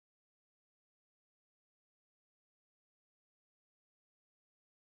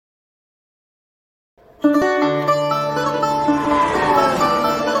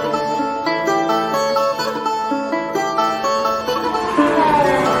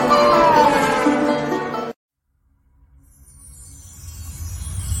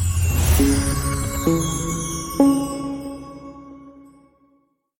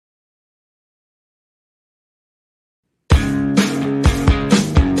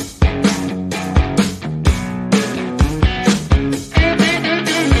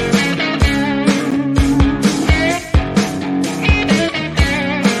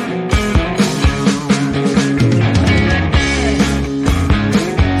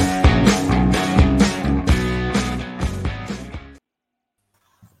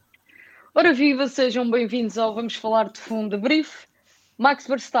Ora viva, sejam bem-vindos ao Vamos Falar de Fundo de Brief. Max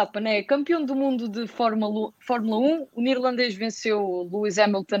Verstappen é campeão do mundo de Fórmula 1. O neerlandês venceu Lewis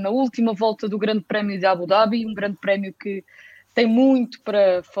Hamilton na última volta do Grande Prémio de Abu Dhabi, um grande prémio que tem muito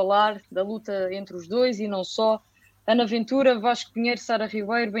para falar da luta entre os dois e não só. Ana Ventura, Vasco Pinheiro, Sara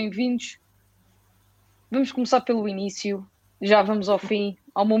Ribeiro, bem-vindos. Vamos começar pelo início, já vamos ao fim,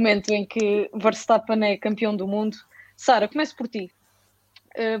 ao momento em que Verstappen é campeão do mundo. Sara, começo por ti.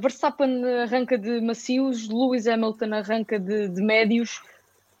 Verstappen arranca de macios, Lewis Hamilton arranca de médios,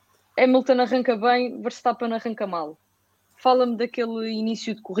 Hamilton arranca bem, Verstappen arranca mal. Fala-me daquele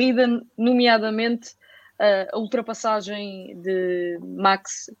início de corrida, nomeadamente a ultrapassagem de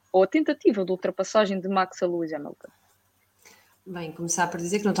Max, ou a tentativa de ultrapassagem de Max a Lewis Hamilton. Bem, começar por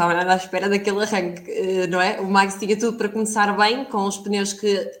dizer que não estava nada à espera daquele arranque, não é? O Max tinha tudo para começar bem, com os pneus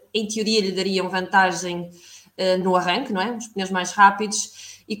que em teoria lhe dariam vantagem no arranque, não é? Os pneus mais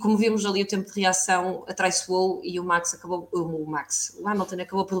rápidos, e como vimos ali o tempo de reação atraiçoou e o Hamilton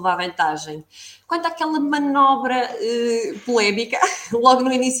acabou por levar vantagem. Quanto àquela manobra polémica, logo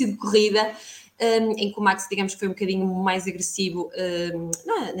no início de corrida, em que o Max, digamos que foi um bocadinho mais agressivo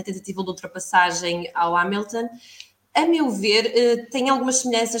na tentativa de ultrapassagem ao Hamilton, a meu ver, tem algumas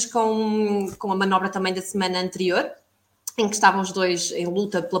semelhanças com a manobra também da semana anterior, em que estavam os dois em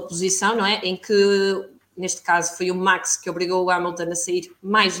luta pela posição, não é? Em que, neste caso, foi o Max que obrigou o Hamilton a sair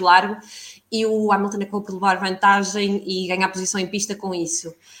mais largo e o Hamilton acabou por levar vantagem e ganhar posição em pista com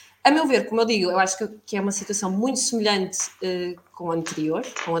isso. A meu ver, como eu digo, eu acho que é uma situação muito semelhante com a anterior,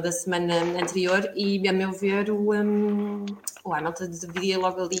 com a da semana anterior, e a meu ver o Hamilton deveria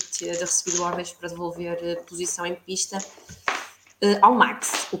logo ali ter recebido ordens para devolver posição em pista ao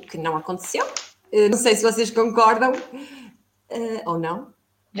Max, o que não aconteceu. Não sei se vocês concordam ou não.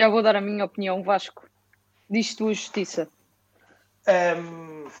 Já vou dar a minha opinião, Vasco. Diz tu a justiça.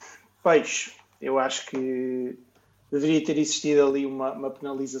 Pois, eu acho que deveria ter existido ali uma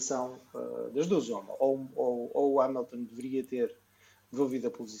penalização das duas. Ou o Hamilton deveria ter devolvido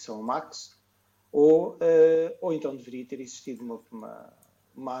a posição ao Max, ou então deveria ter existido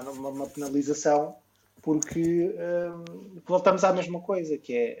uma penalização, porque voltamos à mesma coisa,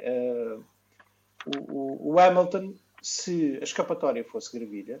 que é o Hamilton, se a escapatória fosse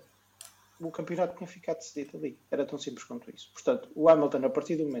gravilha, o campeonato tinha ficado decidido ali. Era tão simples quanto isso. Portanto, o Hamilton, a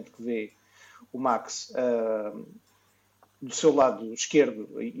partir do momento que vê o Max do seu lado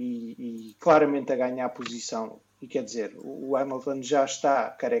esquerdo e claramente a ganhar a posição, e quer dizer, o Hamilton já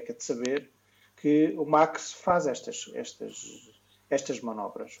está careca de saber que o Max faz estas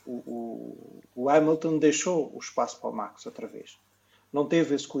manobras. O Hamilton deixou o espaço para o Max outra vez. Não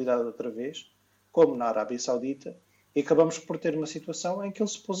teve esse cuidado outra vez, como na Arábia Saudita, e acabamos por ter uma situação em que ele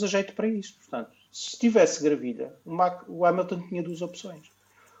se pôs a jeito para isso. Portanto, se tivesse gravilha, o Hamilton tinha duas opções.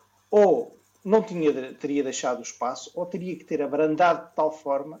 Ou não teria deixado o espaço, ou teria que ter abrandado de tal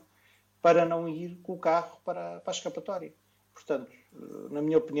forma para não ir com o carro para a escapatória. Portanto, na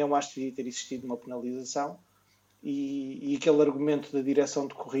minha opinião, acho que devia ter existido uma penalização, e aquele argumento da direção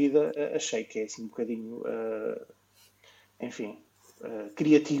de corrida achei que é assim um bocadinho,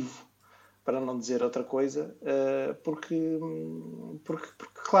 criativo, para não dizer outra coisa, porque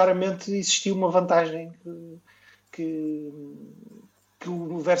claramente existiu uma vantagem que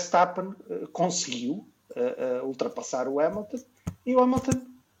o Verstappen conseguiu ultrapassar o Hamilton, e o Hamilton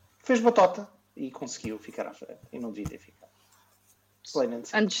fez batota e conseguiu ficar à frente, e não devia ter ficado.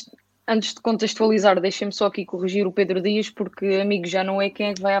 Antes de contextualizar, deixem-me só aqui corrigir o Pedro Dias, porque, amigo, já não é quem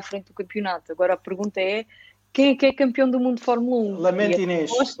é que vai à frente do campeonato. Agora a pergunta é: quem é que é campeão do mundo de Fórmula 1? Lamento,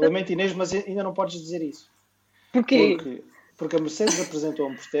 Inês, mas ainda não podes dizer isso. Porquê? Porque a Mercedes apresentou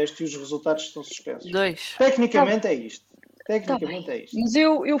um protesto e os resultados estão suspensos. 2. Tecnicamente é isto. Mas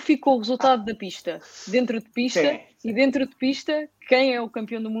eu fico com o resultado da pista. Dentro de pista, sim. E dentro de pista, quem é o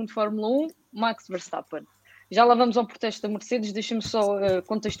campeão do mundo de Fórmula 1? Max Verstappen. Já lá vamos ao protesto da Mercedes. Deixa-me só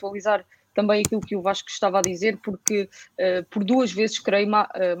contextualizar também aquilo que o Vasco estava a dizer, porque por duas vezes, creio,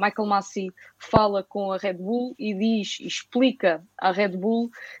 Michael Masi fala com a Red Bull e explica à Red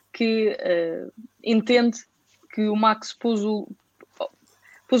Bull que entende que o Max pôs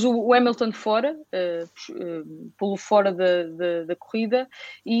o Hamilton fora, pô-lo fora da corrida,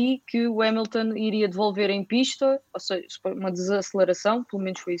 e que o Hamilton iria devolver em pista, ou seja, uma desaceleração, pelo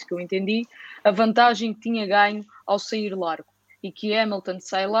menos foi isso que eu entendi, a vantagem que tinha ganho ao sair largo, e que Hamilton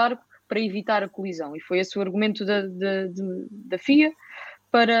sai largo para evitar a colisão. E foi esse o argumento da FIA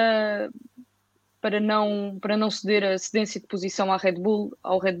para não ceder a cedência de posição ao Red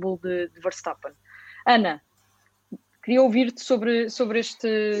Bull de Verstappen. Ana, queria ouvir-te sobre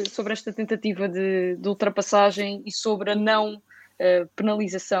esta tentativa de ultrapassagem e sobre a não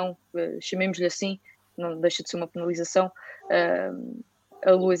penalização, chamemos-lhe assim, não deixa de ser uma penalização,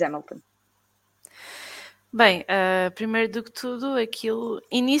 a Lewis Hamilton. Bem, primeiro do que tudo, aquilo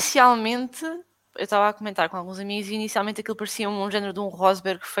inicialmente, eu estava a comentar com alguns amigos, e inicialmente aquilo parecia um género de um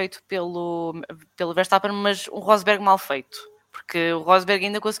Rosberg feito pelo Verstappen, mas um Rosberg mal feito, porque o Rosberg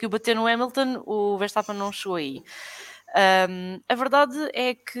ainda conseguiu bater no Hamilton, o Verstappen não chegou aí. A verdade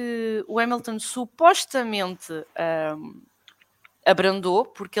é que o Hamilton supostamente abrandou,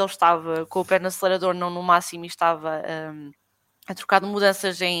 porque ele estava com o pé no acelerador, não no máximo, e estava a trocar de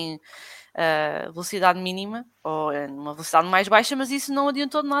mudanças em velocidade mínima ou numa velocidade mais baixa, mas isso não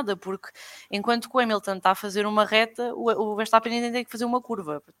adiantou de nada, porque enquanto que o Hamilton está a fazer uma reta, o Verstappen ainda tem que fazer uma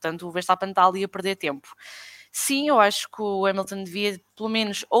curva, portanto o Verstappen está ali a perder tempo. Sim, eu acho que o Hamilton devia pelo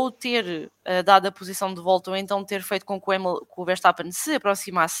menos ou ter dado a posição de volta, ou então ter feito com que o Verstappen se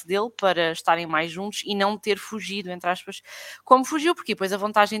aproximasse dele para estarem mais juntos e não ter fugido, entre aspas, como fugiu, porque depois a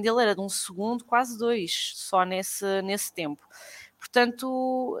vantagem dele era de 1 segundo, quase 2, só nesse tempo.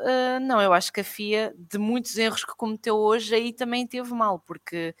 Portanto, não, eu acho que a FIA, de muitos erros que cometeu hoje, aí também teve mal,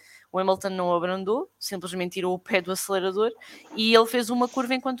 porque o Hamilton não abrandou, simplesmente tirou o pé do acelerador e ele fez uma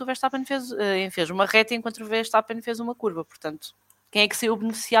curva enquanto o Verstappen fez uma reta enquanto o Verstappen fez uma curva. Portanto, quem é que saiu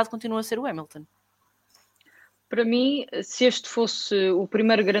beneficiado continua a ser o Hamilton. Para mim, se este fosse o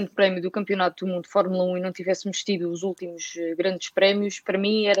primeiro grande prémio do Campeonato do Mundo de Fórmula 1 e não tivéssemos tido os últimos grandes prémios, para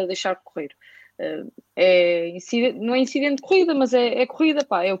mim era deixar correr. Não é incidente de corrida, mas é corrida,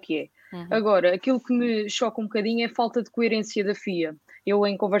 pá, é o que é. Uhum. Agora, aquilo que me choca um bocadinho é a falta de coerência da FIA. Eu,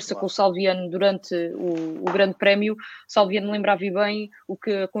 em conversa com o Salviano durante o Grande Prémio, o Salviano lembrava bem o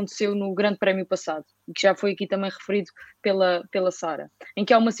que aconteceu no Grande Prémio passado, e que já foi aqui também referido pela Sara, em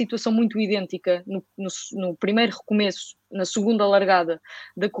que há uma situação muito idêntica no primeiro recomeço, na segunda largada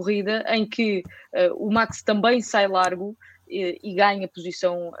da corrida, em que o Max também sai largo e ganha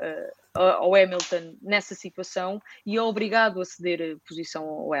posição ao Hamilton nessa situação e é obrigado a ceder a posição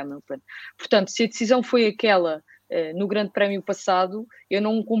ao Hamilton. Portanto, se a decisão foi aquela no Grande Prémio passado, eu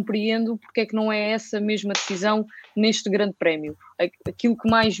não compreendo porque é que não é essa mesma decisão neste Grande Prémio. Aquilo que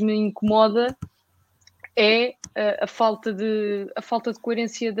mais me incomoda é a falta de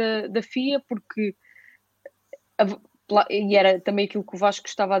coerência da FIA, porque e era também aquilo que o Vasco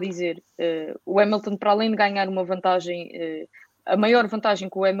estava a dizer, o Hamilton, para além de ganhar uma vantagem, a maior vantagem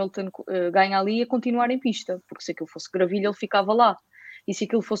que o Hamilton ganha ali é continuar em pista, porque se aquilo fosse gravilha ele ficava lá, e se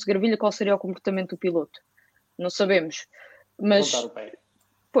aquilo fosse gravilha qual seria o comportamento do piloto? Não sabemos, mas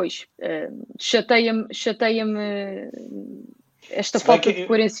pois, chateia-me esta falta de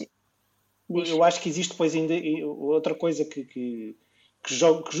coerência. Eu acho que existe depois ainda outra coisa que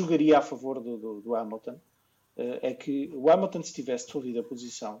jogaria a favor do Hamilton, é que o Hamilton, se tivesse devolvido a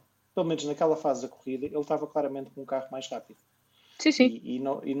posição, pelo menos naquela fase da corrida, ele estava claramente com um carro mais rápido. Sim.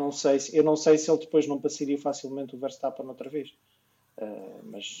 Eu não sei se ele depois não passaria facilmente o Verstappen outra vez.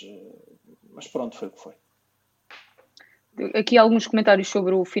 Mas pronto, foi o que foi. Aqui alguns comentários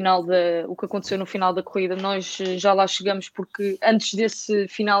sobre o que aconteceu no final da corrida. Nós já lá chegamos, porque antes desse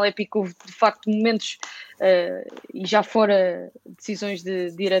final épico houve de facto momentos e já fora decisões de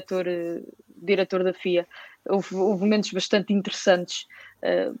diretor da FIA, houve momentos bastante interessantes,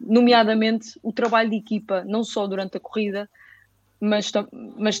 nomeadamente o trabalho de equipa, não só durante a corrida,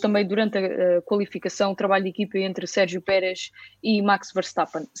 mas também durante a qualificação, o trabalho de equipa entre Sérgio Pérez e Max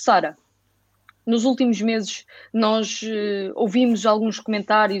Verstappen. Sara, nos últimos meses nós ouvimos alguns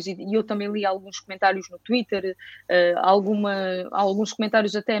comentários e eu também li alguns comentários no Twitter, alguns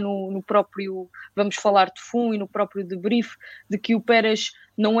comentários até no próprio Vamos Falar de FUN e no próprio debrief, de que o Pérez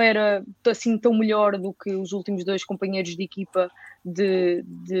não era assim tão melhor do que os últimos dois companheiros de equipa de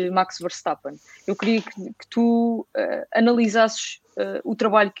Max Verstappen. Eu queria que tu analisasses o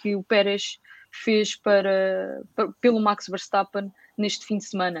trabalho que o Pérez fez pelo Max Verstappen neste fim de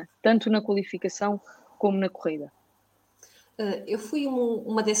semana, tanto na qualificação como na corrida. Eu fui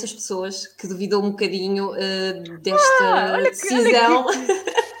uma dessas pessoas que duvidou um bocadinho desta decisão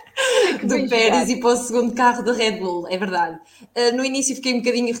do Pérez e para o segundo carro da Red Bull, é verdade. No início fiquei um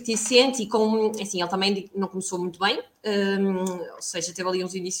bocadinho reticente e assim, ele também não começou muito bem, ou seja, teve ali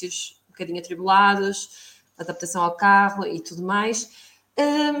uns inícios um bocadinho atribulados, adaptação ao carro e tudo mais.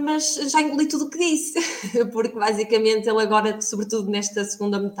 Mas já engoli tudo o que disse, porque basicamente ele agora, sobretudo nesta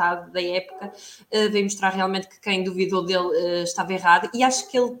segunda metade da época, veio mostrar realmente que quem duvidou dele estava errado, e acho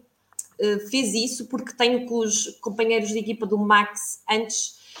que ele fez isso porque tem que os companheiros de equipa do Max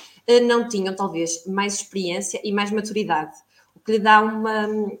antes não tinham talvez mais experiência e mais maturidade, o que lhe dá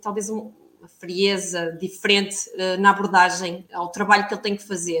talvez uma frieza diferente na abordagem ao trabalho que ele tem que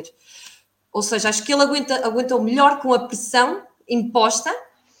fazer. Ou seja, acho que ele aguentou melhor com a pressão imposta,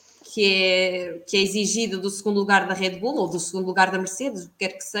 que é exigido do segundo lugar da Red Bull ou do segundo lugar da Mercedes, o que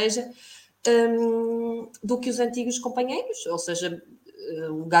quer que seja, do que os antigos companheiros, ou seja,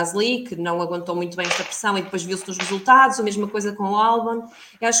 o Gasly, que não aguentou muito bem esta pressão e depois viu-se nos resultados, a mesma coisa com o Albon.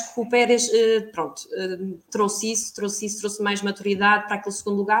 Eu acho que o Pérez, trouxe mais maturidade para aquele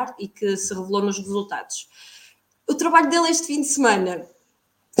segundo lugar e que se revelou nos resultados. O trabalho dele este fim de semana,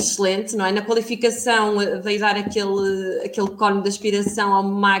 excelente, não é? Na qualificação veio dar aquele cone de aspiração ao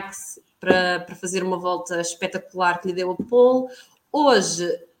Max para fazer uma volta espetacular que lhe deu a pole. Hoje,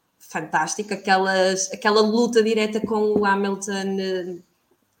 fantástico, aquela luta direta com o Hamilton,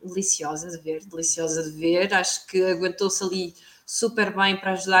 deliciosa de ver, acho que aguentou-se ali super bem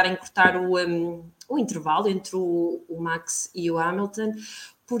para ajudar a encurtar o intervalo entre o Max e o Hamilton.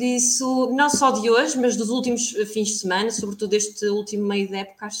 Por isso, não só de hoje, mas dos últimos fins de semana, sobretudo este último meio de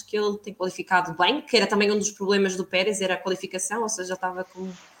época, acho que ele tem qualificado bem, que era também um dos problemas do Pérez, era a qualificação, ou seja, já estava com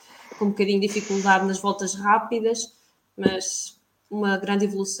um bocadinho de dificuldade nas voltas rápidas, mas uma grande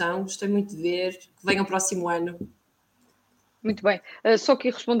evolução, gostei muito de ver, que venha o próximo ano. Muito bem, só que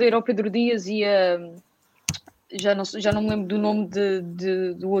responder ao Pedro Dias e já não me lembro do nome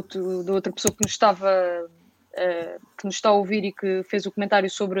da outra pessoa que nos estava... que nos está a ouvir e que fez o comentário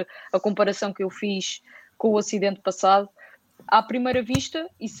sobre a comparação que eu fiz com o acidente passado. À primeira vista,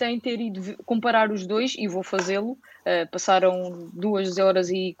 e sem ter ido comparar os dois, e vou fazê-lo, passaram 2 horas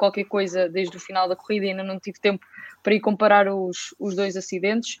e qualquer coisa desde o final da corrida e ainda não tive tempo para ir comparar os dois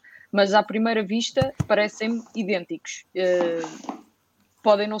acidentes, mas à primeira vista parecem idênticos.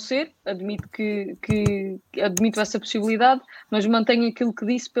 Podem não ser, admito admito essa possibilidade, mas mantenho aquilo que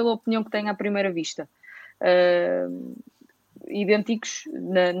disse pela opinião que tenho à primeira vista. Idênticos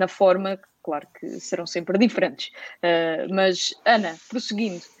na forma, claro que serão sempre diferentes. Mas, Ana,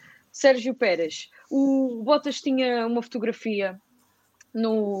 prosseguindo, Sérgio Pérez, o Bottas tinha uma fotografia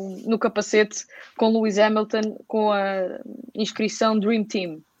no capacete com Lewis Hamilton com a inscrição Dream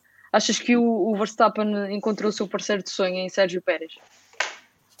Team. Achas que o Verstappen encontrou o seu parceiro de sonho em Sérgio Pérez?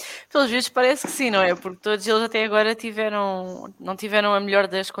 Pelos vistos parece que sim, não é? Porque todos eles até agora não tiveram a melhor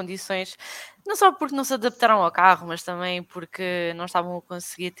das condições, não só porque não se adaptaram ao carro, mas também porque não estavam a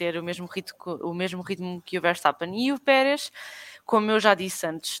conseguir ter o mesmo ritmo que o Verstappen. E o Pérez, como eu já disse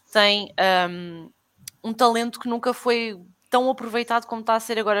antes, tem um talento que nunca foi tão aproveitado como está a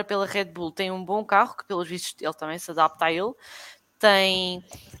ser agora pela Red Bull. Tem um bom carro, que pelos vistos ele também se adapta a ele. Tem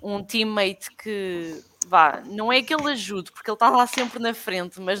um teammate que, não é que ele ajude, porque ele está lá sempre na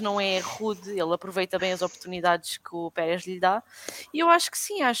frente, mas não é rude, ele aproveita bem as oportunidades que o Pérez lhe dá. E eu acho que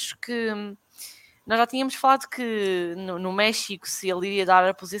sim, acho que nós já tínhamos falado que no México se ele iria dar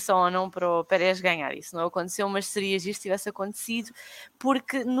a posição ou não para o Pérez ganhar. Isso não aconteceu, mas seria giro se tivesse acontecido,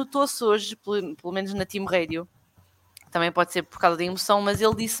 porque notou-se hoje, pelo menos na Team Radio, também pode ser por causa da emoção, mas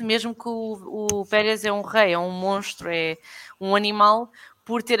ele disse mesmo que o Pérez é um rei, é um monstro, é um animal,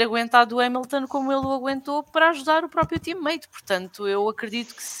 por ter aguentado o Hamilton como ele o aguentou para ajudar o próprio teammate. Portanto, eu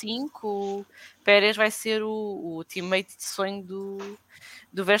acredito que sim, que o Pérez vai ser o teammate de sonho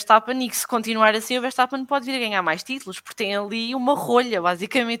do Verstappen, e que se continuar assim o Verstappen pode vir a ganhar mais títulos, porque tem ali uma rolha,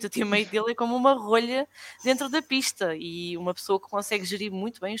 basicamente o teammate dele é como uma rolha dentro da pista e uma pessoa que consegue gerir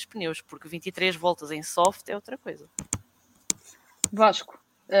muito bem os pneus, porque 23 voltas em soft é outra coisa. Vasco,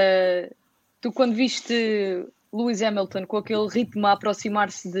 tu quando viste Lewis Hamilton com aquele ritmo a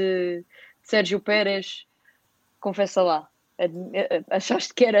aproximar-se de Sérgio Pérez, confessa lá,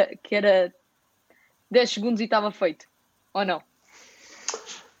 achaste que era 10 segundos e estava feito, ou não?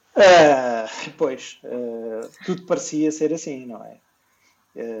 Tudo parecia ser assim, não é?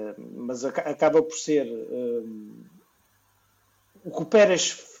 Mas acaba por ser o que o Pérez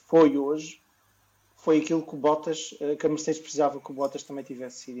foi hoje foi aquilo que que a Mercedes precisava que o Bottas também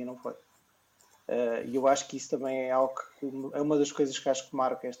tivesse sido e não foi. E eu acho que isso também é algo que é uma das coisas que acho que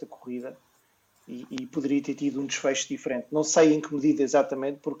marca esta corrida e poderia ter tido um desfecho diferente. Não sei em que medida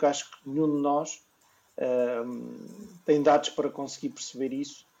exatamente, porque acho que nenhum de nós tem dados para conseguir perceber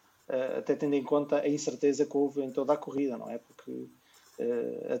isso, até tendo em conta a incerteza que houve em toda a corrida, não é? Porque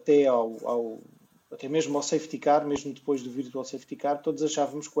até mesmo ao safety car, mesmo depois do virtual safety car, todos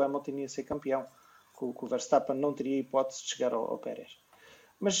achávamos que o Hamilton ia ser campeão, que o Verstappen não teria hipótese de chegar ao Pérez.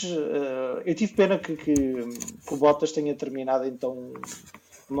 Mas eu tive pena que o Bottas tenha terminado então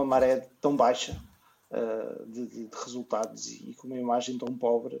uma maré tão baixa de resultados e com uma imagem tão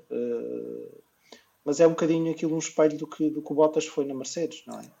pobre. Mas é um bocadinho aquilo um espelho do que o Bottas foi na Mercedes,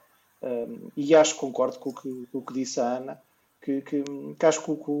 não é? E concordo com o que disse a Ana, que acho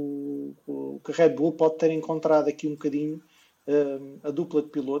que a Red Bull pode ter encontrado aqui um bocadinho a dupla de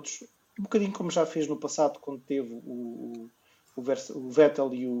pilotos, um bocadinho como já fez no passado, quando teve o o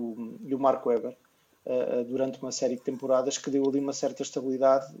Vettel e o Mark Webber durante uma série de temporadas, que deu ali uma certa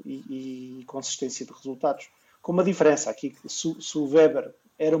estabilidade e consistência de resultados. Com uma diferença aqui, se o Webber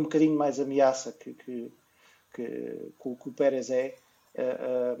era um bocadinho mais ameaça que o Pérez é,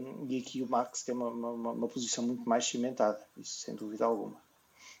 e aqui o Max tem uma posição muito mais cimentada, isso sem dúvida alguma.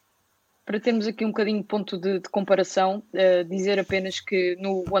 Para termos aqui um bocadinho de ponto de comparação, dizer apenas que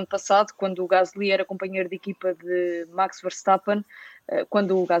no ano passado, quando o Gasly era companheiro de equipa de Max Verstappen,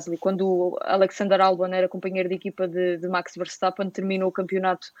 quando o Alexander Albon era companheiro de equipa de Max Verstappen, terminou o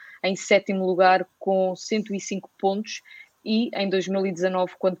campeonato em 7º lugar com 105 pontos, e em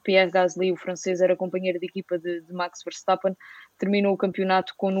 2019, quando Pierre Gasly, o francês, era companheiro de equipa de Max Verstappen, terminou o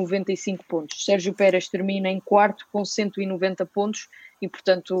campeonato com 95 pontos. Sérgio Pérez termina em 4º com 190 pontos e,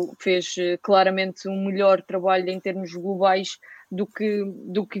 portanto, fez claramente um melhor trabalho em termos globais do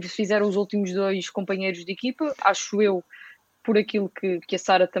que fizeram os últimos 2 companheiros de equipa, acho eu, por aquilo que a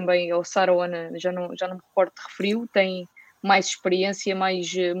Sara também, ou Sara ou Ana, já não me recordo, referiu, tem mais experiência,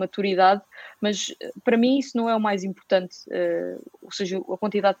 mais maturidade, mas para mim isso não é o mais importante, ou seja, a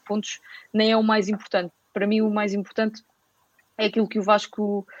quantidade de pontos nem é o mais importante. Para mim o mais importante é aquilo que o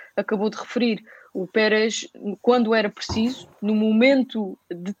Vasco acabou de referir. O Pérez, quando era preciso, no momento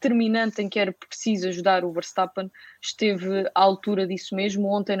determinante em que era preciso ajudar o Verstappen, esteve à altura disso mesmo.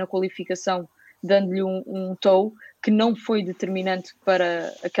 Ontem na qualificação, dando-lhe um tow, que não foi determinante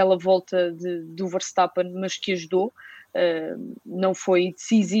para aquela volta do Verstappen, mas que ajudou. Não foi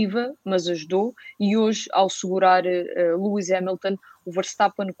decisiva, mas ajudou. E hoje, ao segurar Lewis Hamilton, o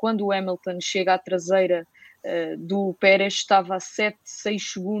Verstappen, quando o Hamilton chega à traseira do Pérez, estava a 7,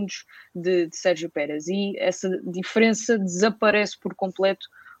 6 segundos de Sérgio Pérez, e essa diferença desaparece por completo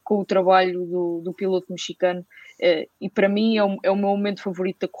com o trabalho do piloto mexicano, e para mim é o meu momento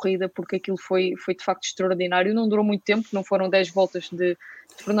favorito da corrida, porque aquilo foi de facto extraordinário. Não durou muito tempo, não foram 10 voltas de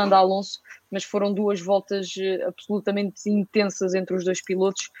Fernando Alonso, mas foram 2 voltas absolutamente intensas entre os 2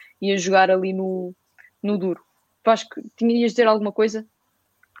 pilotos, e a jogar ali no duro. Vasco, tinhas de dizer alguma coisa?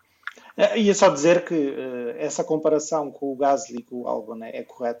 Ia só dizer que essa comparação com o Gasly e com o Albon é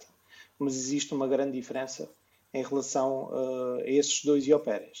correta, mas existe uma grande diferença em relação a esses 2 e ao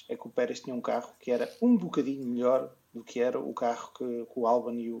Pérez. É que o Pérez tinha um carro que era um bocadinho melhor do que era o carro que o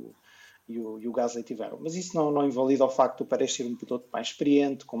Albon e o Gasly tiveram. Mas isso não invalida o facto do Pérez ser um piloto mais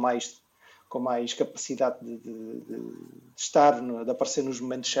experiente, com mais capacidade de estar, de aparecer nos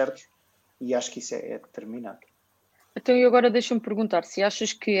momentos certos, e acho que isso é determinante. Então, e agora deixa-me perguntar se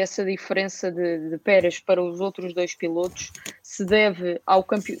achas que essa diferença de Pérez para os outros 2 pilotos se deve ao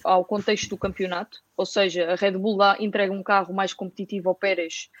contexto do campeonato, ou seja, a Red Bull entrega um carro mais competitivo ao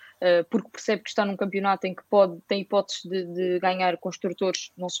Pérez porque percebe que está num campeonato em que tem hipóteses de ganhar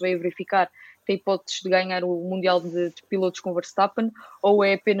construtores, não se veio a verificar, tem hipóteses de ganhar o Mundial de Pilotos com Verstappen, ou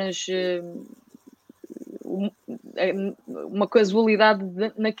é apenas uma casualidade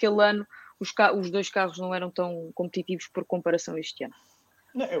naquele ano os 2 carros não eram tão competitivos por comparação este ano?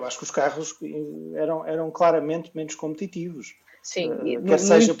 Não, eu acho que os carros eram claramente menos competitivos. Sim, quer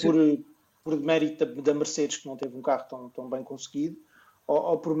seja por mérito da Mercedes, que não teve um carro tão bem conseguido,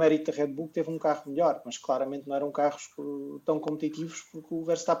 ou por mérito da Red Bull, que teve um carro melhor, mas claramente não eram carros tão competitivos, porque o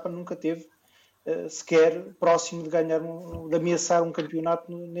Verstappen nunca teve sequer próximo de de ameaçar um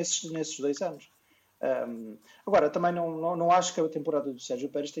campeonato nesses 2 anos. Agora, também não acho que a temporada do Sérgio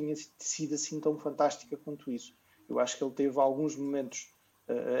Pérez tenha sido assim tão fantástica quanto isso. Eu acho que ele teve alguns momentos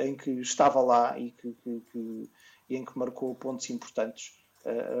em que estava lá e em que marcou pontos importantes,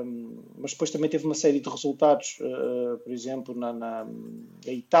 mas depois também teve uma série de resultados, por exemplo na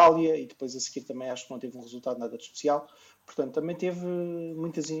Itália, e depois a seguir também acho que não teve um resultado nada de especial. Portanto, também teve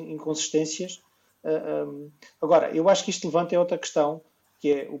muitas inconsistências. Agora, eu acho que isto levanta outra questão,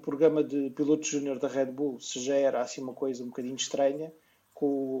 que é o programa de piloto júnior da Red Bull. Se já era assim uma coisa um bocadinho estranha, com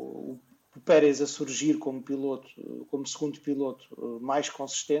o Pérez a surgir como segundo piloto mais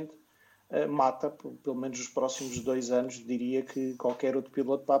consistente, mata, pelo menos os próximos 2 anos, diria que qualquer outro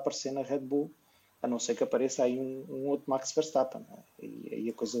piloto vai aparecer na Red Bull, a não ser que apareça aí um outro Max Verstappen, e aí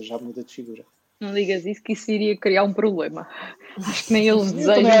a coisa já muda de figura. Não digas isso, que isso iria criar um problema. Acho que nem eles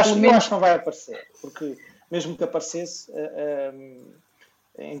desejam. Eu acho que não vai aparecer, porque mesmo que aparecesse,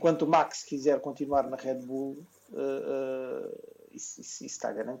 enquanto o Max quiser continuar na Red Bull, isso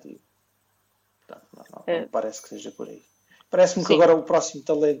está garantido. Portanto, não me parece que seja por aí. Parece-me que agora o próximo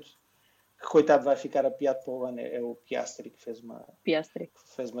talento, que coitado vai ficar apiado para o ano, é o Piastri, que fez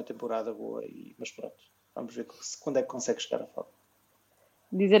uma temporada boa, mas pronto, vamos ver quando é que consegue chegar a fala.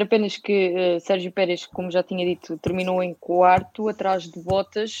 Dizer apenas que Sérgio Pérez, como já tinha dito, terminou em 4º, atrás de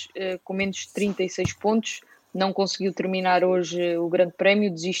Bottas, com menos de 36 pontos, não conseguiu terminar hoje o Grande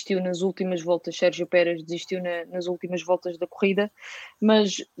Prémio, desistiu nas últimas voltas, Sérgio Pérez desistiu nas últimas voltas da corrida,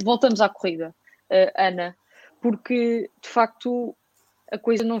 mas voltamos à corrida, Ana, porque de facto a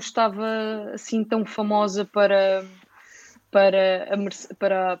coisa não estava assim tão famosa para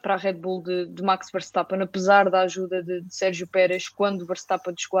a Red Bull de Max Verstappen, apesar da ajuda de Sérgio Pérez. Quando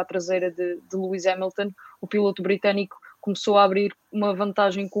Verstappen chegou à traseira de Lewis Hamilton, o piloto britânico começou a abrir uma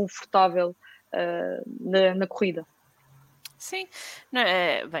vantagem confortável na corrida. Sim, não,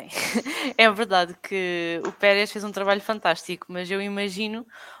 bem, é verdade que o Pérez fez um trabalho fantástico, mas eu imagino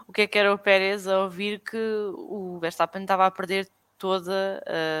o que era o Pérez a ouvir que o Verstappen estava a perder toda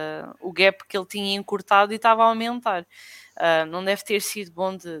o gap que ele tinha encurtado e estava a aumentar. Não deve ter sido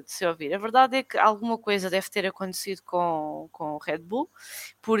bom de se ouvir. A verdade é que alguma coisa deve ter acontecido com o Red Bull,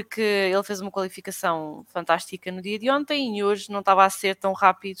 porque ele fez uma qualificação fantástica no dia de ontem e hoje não estava a ser tão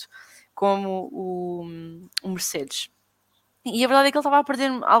rápido como o Mercedes. E a verdade é que ele estava a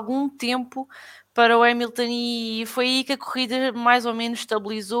perder algum tempo para o Hamilton e foi aí que a corrida mais ou menos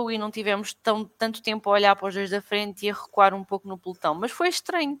estabilizou e não tivemos tanto tempo a olhar para os dois da frente e a recuar um pouco no pelotão. Mas foi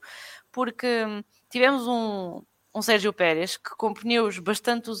estranho, porque tivemos um Sérgio Pérez que com pneus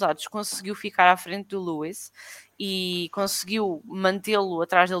bastante usados conseguiu ficar à frente do Lewis e conseguiu mantê-lo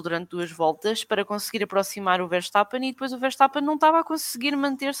atrás dele durante 2 voltas para conseguir aproximar o Verstappen e depois o Verstappen não estava a conseguir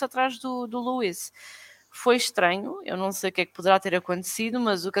manter-se atrás do Lewis. Foi estranho, eu não sei o que é que poderá ter acontecido,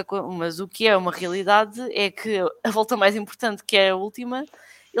 mas o que é uma realidade é que a volta mais importante, que é a última,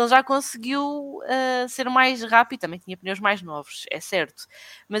 ele já conseguiu ser mais rápido, também tinha pneus mais novos, é certo,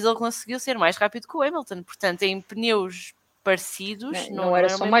 mas ele conseguiu ser mais rápido que o Hamilton, portanto em pneus parecidos, não era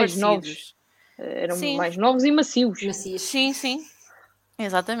eram só bem mais parecidos. Novos, eram Sim. mais novos e macios. Sim.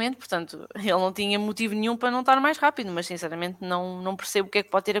 Exatamente, portanto, ele não tinha motivo nenhum para não estar mais rápido, mas sinceramente não percebo o que é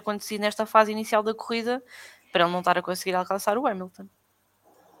que pode ter acontecido nesta fase inicial da corrida para ele não estar a conseguir alcançar o Hamilton.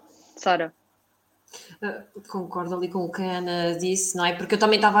 Sara? Concordo ali com o que a Ana disse, não é? Porque eu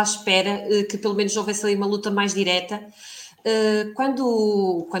também estava à espera que pelo menos houvesse ali uma luta mais direta.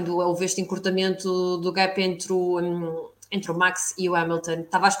 Quando houve este encurtamento do gap entre o Max e o Hamilton,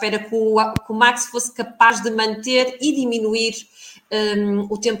 estava à espera que o Max fosse capaz de manter e diminuir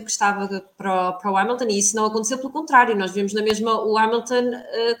o tempo que estava para o Hamilton, e isso não aconteceu, pelo contrário, nós vimos na mesma o Hamilton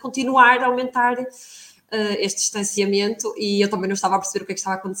continuar a aumentar este distanciamento, e eu também não estava a perceber o que é que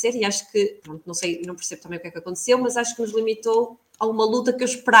estava a acontecer, e acho que, pronto, não sei, não percebo também o que é que aconteceu, mas acho que nos limitou a uma luta que eu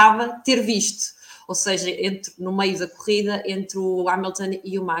esperava ter visto, ou seja, no meio da corrida, entre o Hamilton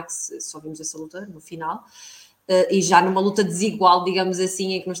e o Max, só vimos essa luta no final, e já numa luta desigual, digamos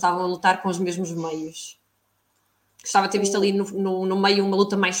assim, em que não estavam a lutar com os mesmos meios. Gostava de ter visto ali no meio uma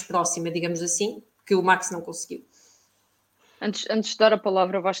luta mais próxima, digamos assim, que o Max não conseguiu. Antes de dar a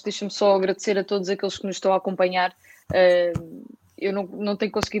palavra, Vasco, deixa-me só agradecer a todos aqueles que nos estão a acompanhar. Eu não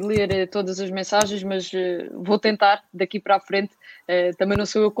tenho conseguido ler todas as mensagens, mas vou tentar daqui para a frente. Também não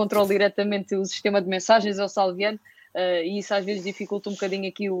sou eu que controlo diretamente o sistema de mensagens, é o Salviano, e isso às vezes dificulta um bocadinho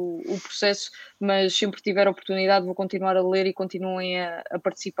aqui o processo, mas sempre que tiver oportunidade vou continuar a ler e continuem a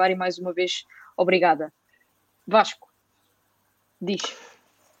participar, e mais uma vez, obrigada. Vasco, diz.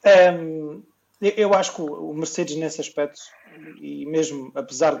 Eu acho que o Mercedes nesse aspecto, e mesmo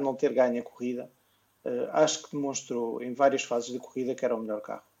apesar de não ter ganho a corrida, acho que demonstrou em várias fases da corrida que era o melhor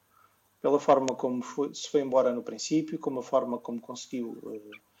carro. Pela forma como se foi embora no princípio, como a forma como conseguiu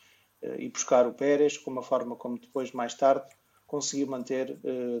ir buscar o Pérez, como a forma como depois, mais tarde, conseguiu manter,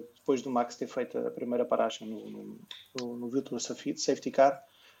 depois do Max ter feito a primeira paragem no Virtual Safety Car,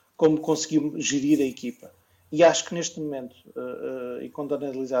 como conseguiu gerir a equipa. E acho que neste momento, e quando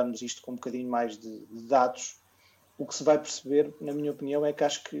analisarmos isto com um bocadinho mais de dados, o que se vai perceber, na minha opinião, é que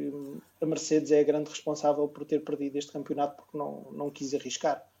acho que a Mercedes é a grande responsável por ter perdido este campeonato, porque não quis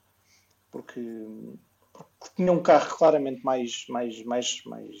arriscar. Porque tinha um carro claramente mais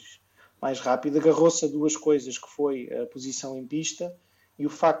rápido, agarrou-se a duas coisas, que foi a posição em pista e o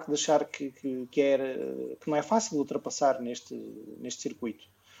facto de achar que não é fácil ultrapassar neste circuito.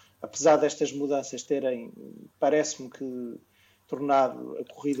 Apesar destas mudanças terem, parece-me que, tornado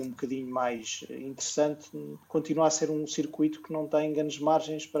a corrida um bocadinho mais interessante, continua a ser um circuito que não tem grandes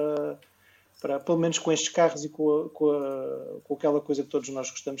margens para pelo menos com estes carros e com aquela coisa que todos nós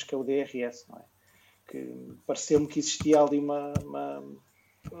gostamos, que é o DRS, não é? Que pareceu-me que existia ali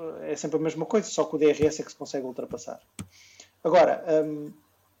é sempre a mesma coisa, só que o DRS é que se consegue ultrapassar. Agora,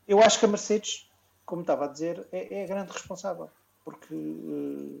 eu acho que a Mercedes, como estava a dizer, é a grande responsável, porque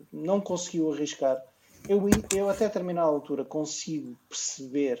não conseguiu arriscar. Eu até determinada altura consigo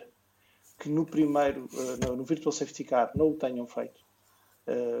perceber que no primeiro, no Virtual Safety Car, não o tenham feito,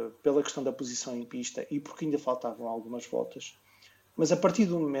 pela questão da posição em pista e porque ainda faltavam algumas voltas. Mas a partir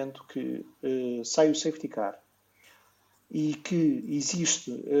do momento que sai o safety car e que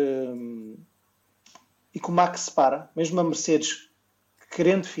existe e que o Max para, mesmo a Mercedes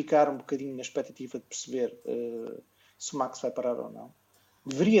querendo ficar um bocadinho na expectativa de perceber se o Max vai parar ou não,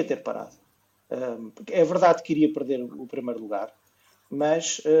 deveria ter parado. É verdade que iria perder o primeiro lugar,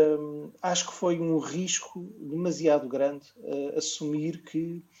 mas acho que foi um risco demasiado grande assumir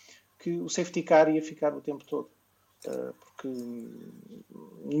que o safety car ia ficar o tempo todo. Porque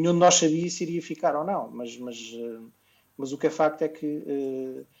nenhum de nós sabia se iria ficar ou não, mas o que é facto é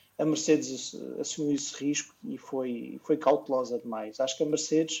que a Mercedes assumiu esse risco e foi cautelosa demais. Acho que a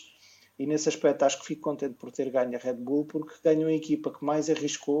Mercedes, e nesse aspecto acho que fico contente por ter ganho a Red Bull, porque ganhou a equipa que mais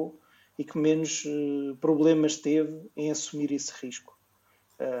arriscou e que menos problemas teve em assumir esse risco.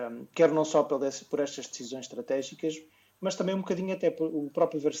 Quer não só por estas decisões estratégicas, mas também um bocadinho até o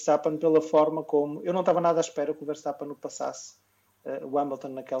próprio Verstappen, pela forma como... Eu não estava nada à espera que o Verstappen não passasse o Hamilton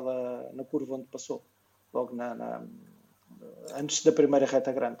na curva onde passou, logo antes da primeira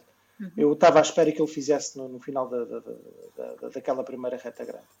reta grande. Eu estava à espera que ele fizesse no final daquela primeira reta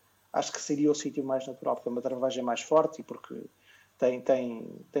grande. Acho que seria o sítio mais natural, porque é uma travagem mais forte e porque tem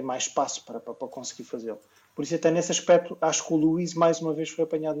mais espaço para conseguir fazê-lo. Por isso, até nesse aspecto, acho que o Lewis mais uma vez foi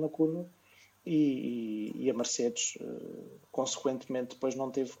apanhado na curva e a Mercedes, consequentemente, depois não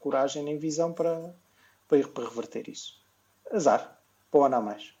teve coragem nem visão para reverter isso. Azar, para o ano a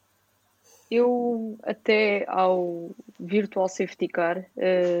mais. Eu, até ao Virtual Safety Car,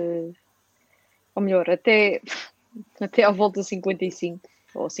 ou melhor, até à volta 55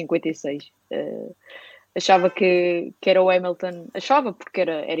 ou 56, achava que era o Hamilton, porque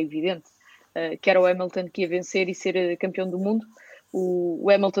era evidente, que era o Hamilton que ia vencer e ser campeão do mundo. O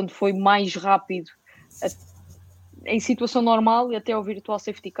Hamilton foi mais rápido em situação normal e até ao Virtual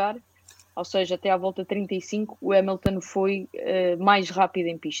Safety Car, ou seja, até à volta 35, o Hamilton foi mais rápido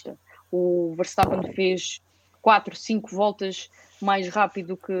em pista. O Verstappen fez 4, 5 voltas mais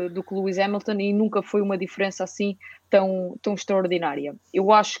rápido do que Lewis Hamilton e nunca foi uma diferença assim tão extraordinária.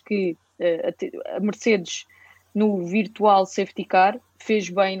 Eu acho que a Mercedes no Virtual Safety Car fez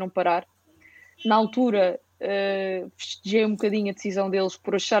bem não parar. Na altura festejei um bocadinho a decisão deles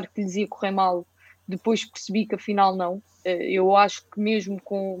por achar que lhes ia correr mal, depois percebi que afinal não. Eu acho que mesmo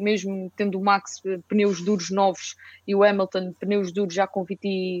tendo o Max pneus duros novos e o Hamilton pneus duros já com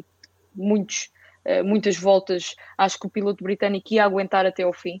VT muitas voltas, acho que o piloto britânico ia aguentar até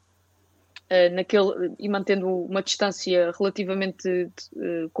ao fim, e mantendo uma distância relativamente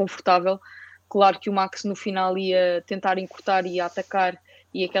confortável. Claro que o Max no final ia tentar encurtar e ia atacar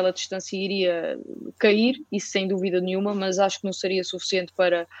e aquela distância iria cair, isso sem dúvida nenhuma, mas acho que não seria suficiente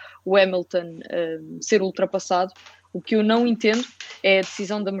para o Hamilton ser ultrapassado. O que eu não entendo é a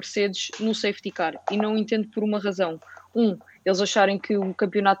decisão da Mercedes no safety car, e não entendo por uma razão. Eles acharem que o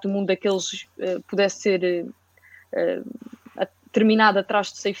campeonato do mundo daqueles pudesse ser terminado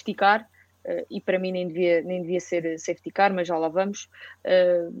atrás de safety car, e para mim nem devia ser safety car, mas já lá vamos.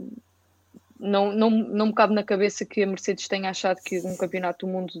 Não me cabe na cabeça que a Mercedes tenha achado que um campeonato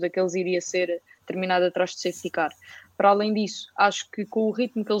do mundo daqueles iria ser terminado atrás de safety car. Para além disso, acho que com o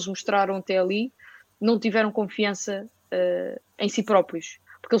ritmo que eles mostraram até ali, não tiveram confiança em si próprios,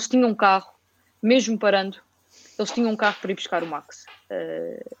 porque eles tinham um carro, mesmo parando, eles tinham um carro para ir buscar o Max.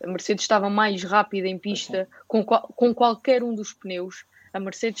 A Mercedes estava mais rápida em pista, com qualquer um dos pneus. A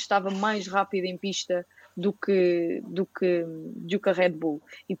Mercedes estava mais rápida em pista do que a Red Bull.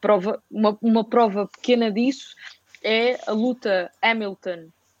 E uma prova pequena disso é a luta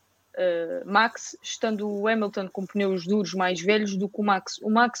Hamilton-Max, estando o Hamilton com pneus duros mais velhos do que o Max. O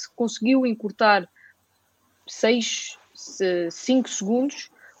Max conseguiu encurtar 5 segundos.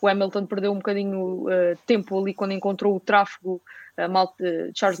 O Hamilton perdeu um bocadinho tempo ali quando encontrou o tráfego,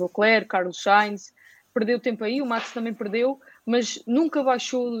 Charles Leclerc, Carlos Sainz, perdeu tempo aí. O Max também perdeu, mas nunca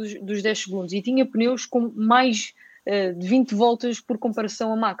baixou dos 10 segundos e tinha pneus com mais de 20 voltas por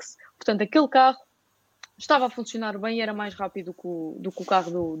comparação a Max. Portanto, aquele carro estava a funcionar bem e era mais rápido do que o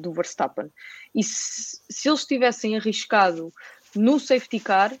carro do Verstappen. E se eles tivessem arriscado no safety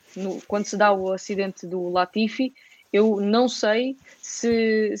car, quando se dá o acidente do Latifi, eu não sei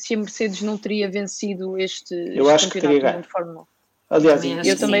se a Mercedes não teria vencido este campeonato do mundo de Fórmula 1. Aliás,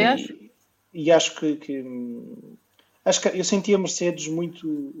 eu também acho. E acho que eu senti a Mercedes muito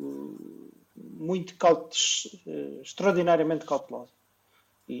extraordinariamente cautelosa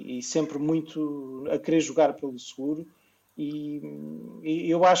e sempre muito a querer jogar pelo seguro. E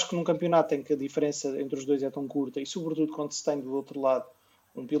eu acho que num campeonato em que a diferença entre os dois é tão curta, e sobretudo quando se tem do outro lado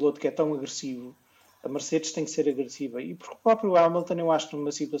um piloto que é tão agressivo, A Mercedes tem que ser agressiva. E porque o próprio Hamilton, eu acho que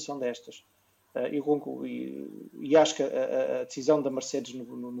numa situação destas, e acho que a decisão da Mercedes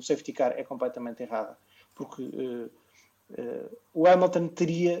no safety car é completamente errada. Porque o Hamilton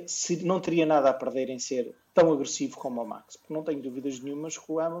não teria nada a perder em ser tão agressivo como o Max. Porque não tenho dúvidas nenhumas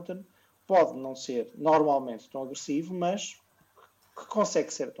que o Hamilton pode não ser normalmente tão agressivo, mas que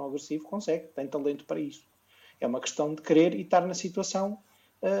consegue ser tão agressivo, consegue, tem talento para isso. É uma questão de querer e estar na situação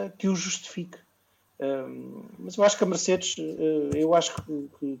que o justifique. Mas eu acho que a Mercedes, eu acho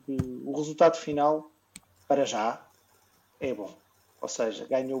que o resultado final, para já, é bom. Ou seja,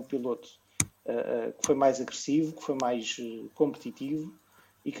 ganhou o piloto que foi mais agressivo, que foi mais competitivo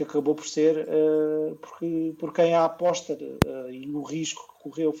e que acabou por ser por quem a aposta e o risco que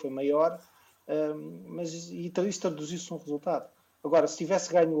correu foi maior, mas isso traduziu-se num resultado. Agora, se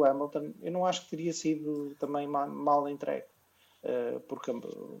tivesse ganho o Hamilton, eu não acho que teria sido também mal entregue, porque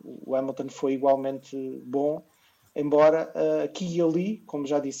o Hamilton foi igualmente bom, embora aqui e ali, como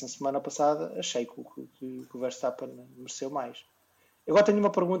já disse na semana passada, achei que o Verstappen mereceu mais. Agora tenho uma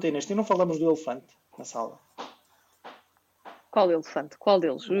pergunta, Inês. Não falamos do elefante na sala? Qual elefante? Qual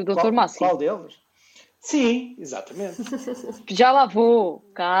deles? O Dr. Máximo? Qual deles? Sim, exatamente. Já lá vou.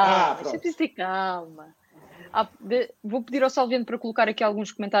 Calma. Deixa-te ter calma. Vou pedir ao Salviano para colocar aqui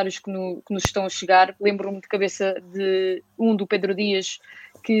alguns comentários que nos estão a chegar. Lembro-me de cabeça de do Pedro Dias,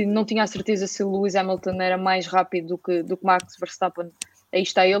 que não tinha a certeza se o Lewis Hamilton era mais rápido do que Max Verstappen. Aí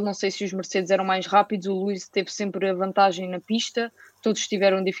está ele, não sei se os Mercedes eram mais rápidos, o Lewis teve sempre a vantagem na pista, todos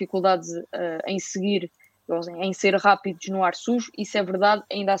tiveram dificuldades em seguir, em ser rápidos no ar sujo, isso é verdade,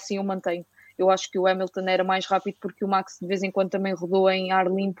 ainda assim eu mantenho. Eu acho que o Hamilton era mais rápido porque o Max de vez em quando também rodou em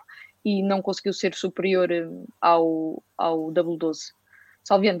ar limpo e não conseguiu ser superior ao W12.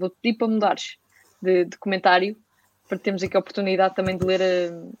 Salviano, vou-te pedir para mudares de comentário, para termos aqui a oportunidade também de ler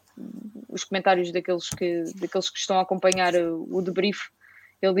os comentários daqueles que estão a acompanhar o debrief.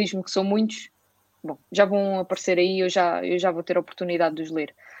 Ele diz-me que são muitos. Bom, já vão aparecer aí, eu já vou ter a oportunidade de os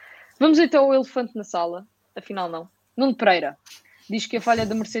ler. Vamos então ao elefante na sala. Afinal não. Nuno Pereira diz que a falha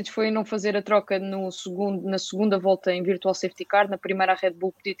da Mercedes foi em não fazer a troca na segunda volta em virtual safety car. Na primeira a Red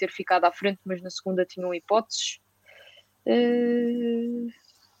Bull podia ter ficado à frente, mas na segunda tinham hipóteses.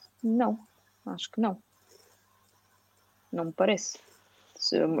 Não, acho que não. Não me parece.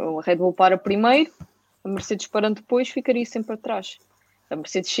 Se a Red Bull para primeiro, a Mercedes parando depois, ficaria sempre atrás. A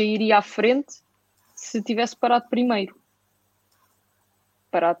Mercedes sairia à frente se tivesse parado primeiro.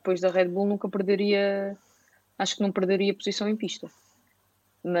 Parar depois da Red Bull nunca perderia... Acho que não perderia posição em pista.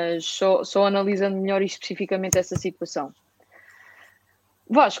 Mas só analisando melhor e especificamente essa situação.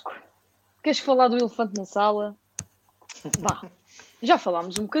 Vasco, queres falar do elefante na sala? Vá, já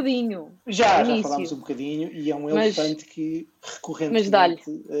falámos um bocadinho. Já falámos um bocadinho e é um elefante que recorrentemente...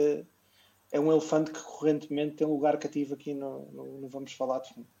 é um elefante que recorrentemente tem um lugar cativo aqui no Vamos Falar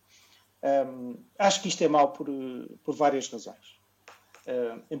de Fundo. Acho que isto é mau por várias razões.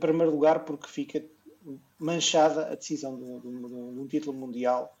 Em primeiro lugar, porque fica manchada a decisão de um título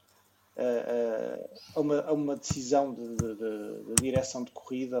mundial a uma decisão de direção de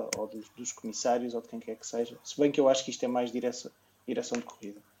corrida ou dos comissários ou de quem quer que seja, se bem que eu acho que isto é mais direção de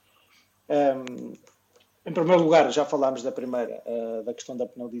corrida. Em primeiro lugar, já falámos da questão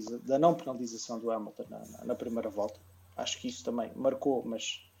da não penalização do Hamilton na primeira volta. Acho que isso também marcou,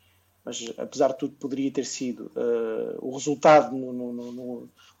 mas apesar de tudo poderia ter sido o resultado,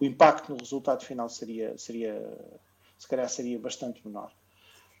 o impacto no resultado final se calhar seria bastante menor.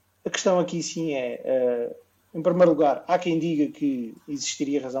 A questão aqui sim em primeiro lugar, há quem diga que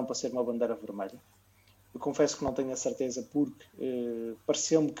existiria razão para ser uma bandeira vermelha. Eu confesso que não tenho a certeza porque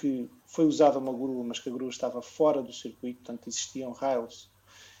pareceu-me que foi usada uma grua, mas que a grua estava fora do circuito, portanto existiam rails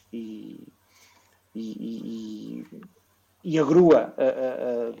e a grua,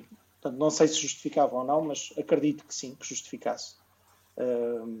 portanto, não sei se justificava ou não, mas acredito que sim, que justificasse.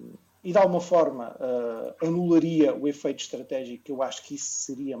 E de alguma forma anularia o efeito estratégico, que eu acho que isso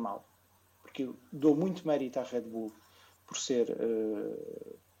seria mau, porque eu dou muito mérito à Red Bull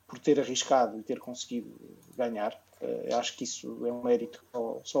por ter arriscado e ter conseguido ganhar. Acho que isso é um mérito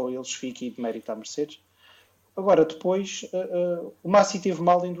que só eles fica e de mérito à Mercedes. Agora, depois, o Massi teve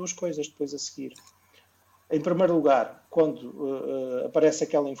mal em duas coisas depois a seguir. Em primeiro lugar, quando aparece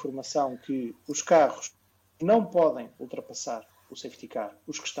aquela informação que os carros não podem ultrapassar o safety car,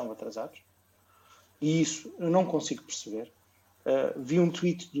 os que estão atrasados, e isso eu não consigo perceber. Vi um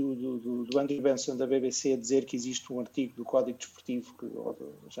tweet do Andrew Benson da BBC a dizer que existe um artigo do Código Desportivo,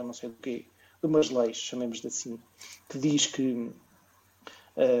 já não sei do quê, de umas leis, chamemos-lhe assim, que diz que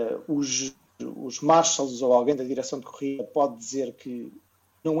os marshals ou alguém da direção de corrida pode dizer que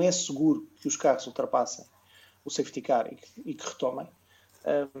não é seguro que os carros ultrapassem o safety car e que retomem.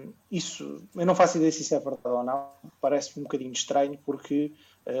 Isso, eu não faço ideia se isso é verdade ou não, parece-me um bocadinho estranho, porque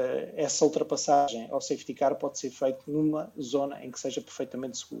essa ultrapassagem ao safety car pode ser feita numa zona em que seja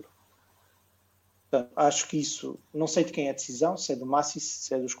perfeitamente seguro. Portanto, acho que isso, não sei de quem é a decisão, se é do Massi,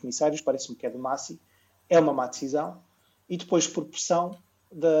 se é dos comissários, parece-me que é do Massi, é uma má decisão, e depois por pressão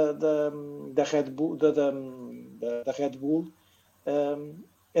da Red Bull, da Red Bull,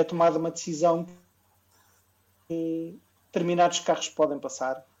 é tomada uma decisão que determinados carros podem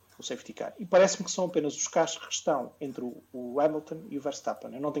passar o safety car. E parece-me que são apenas os carros que estão entre o Hamilton e o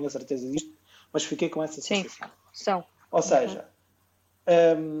Verstappen. Eu não tenho a certeza disto, mas fiquei com essa sensação. Sim, são. Ou seja,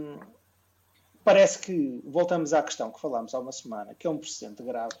 parece que, voltamos à questão que falámos há uma semana, que é um precedente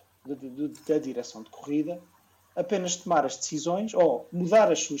grave da direção de corrida, apenas tomar as decisões, ou mudar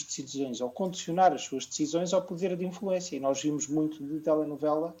as suas decisões, ou condicionar as suas decisões ao poder de influência. E nós vimos muito de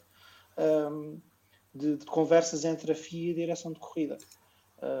telenovela, de conversas entre a FIA e a direção de corrida.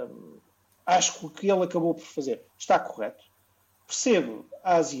 Acho que o que ele acabou por fazer está correto. Percebo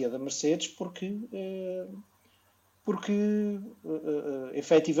a azia da Mercedes porque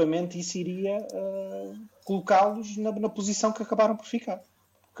efetivamente isso iria colocá-los na posição que acabaram por ficar.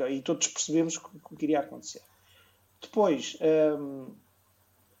 E todos percebemos o que iria acontecer. Depois,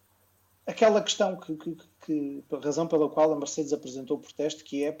 aquela questão a razão pela qual a Mercedes apresentou o protesto,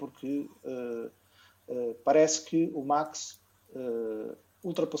 que é porque parece que o Max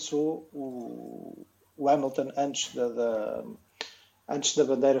ultrapassou o Hamilton antes da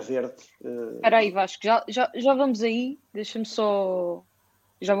bandeira verde. Espera aí, Vasco, já vamos aí, deixa-me só...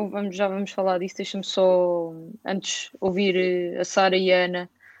 Já vamos falar disso, deixa-me só antes ouvir a Sara e a Ana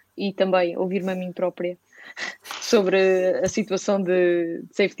e também ouvir-me a mim própria sobre a situação de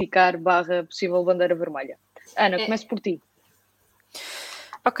safety car / possível bandeira vermelha. Ana, começo por ti.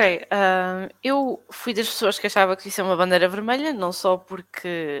 Ok, eu fui das pessoas que achava que isso é uma bandeira vermelha, não só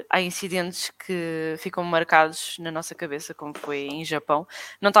porque há incidentes que ficam marcados na nossa cabeça, como foi em Japão.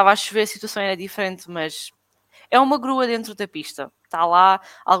 Não estava a chover, a situação era diferente, mas é uma grua dentro da pista. Está lá,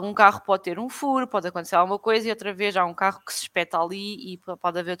 algum carro pode ter um furo, pode acontecer alguma coisa e outra vez há um carro que se espeta ali e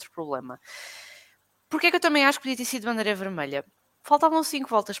pode haver outro problema. Porquê é que eu também acho que podia ter sido bandeira vermelha? Faltavam 5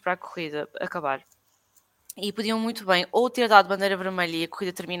 voltas para a corrida acabar. E podiam muito bem ou ter dado bandeira vermelha e a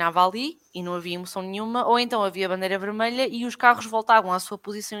corrida terminava ali e não havia emoção nenhuma, ou então havia bandeira vermelha e os carros voltavam à sua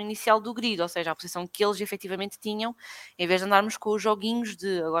posição inicial do grid, ou seja, à posição que eles efetivamente tinham, em vez de andarmos com os joguinhos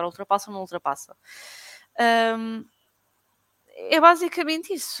de agora ultrapassa ou não ultrapassa. É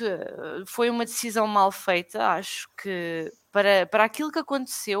basicamente isso. Foi uma decisão mal feita. Acho que para aquilo que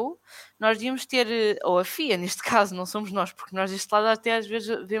aconteceu, nós devíamos ter, ou a FIA neste caso, não somos nós, porque nós deste lado até às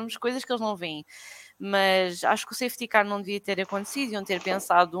vezes vemos coisas que eles não veem. Mas acho que o safety car não devia ter acontecido, deviam ter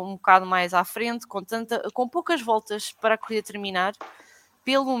pensado um bocado mais à frente, com poucas voltas para a corrida terminar,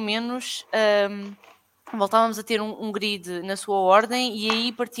 pelo menos voltávamos a ter um grid na sua ordem e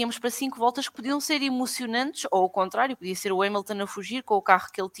aí partíamos para 5 voltas que podiam ser emocionantes, ou ao contrário, podia ser o Hamilton a fugir com o carro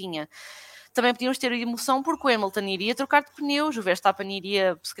que ele tinha. Também podíamos ter emoção porque o Hamilton iria trocar de pneus, o Verstappen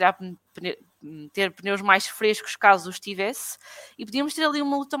iria, se calhar, ter pneus mais frescos caso os tivesse, e podíamos ter ali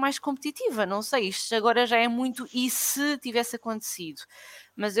uma luta mais competitiva. Não sei, isto agora já é muito e se tivesse acontecido.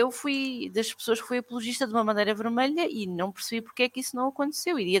 Mas eu fui das pessoas que fui apologista de uma bandeira vermelha e não percebi porque é que isso não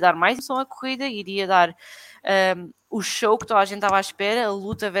aconteceu. Iria dar mais emoção à corrida, iria dar o show que toda a gente estava à espera, a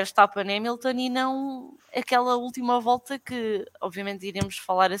luta Verstappen-Hamilton, e não aquela última volta que obviamente iremos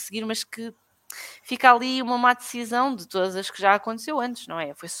falar a seguir, mas que fica ali uma má decisão de todas as que já aconteceu antes, não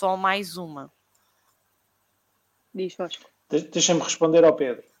é? Foi só mais uma. Diz, Vasco. Deixa-me responder ao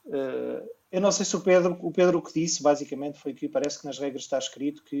Pedro. Eu não sei se o Pedro o que disse basicamente foi que parece que nas regras está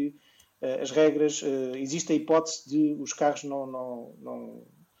escrito que as regras, existe a hipótese de os carros não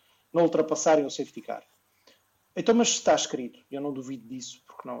ultrapassarem o safety car. Então, mas está escrito, eu não duvido disso,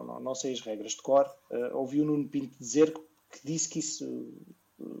 porque não sei as regras de cor. Ouvi o Nuno Pinto dizer que disse que isso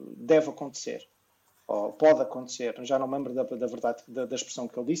deve acontecer, ou pode acontecer, já não me lembro da verdade, da expressão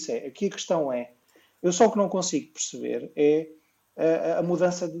que ele disse. Aqui a questão é, eu só o que não consigo perceber é a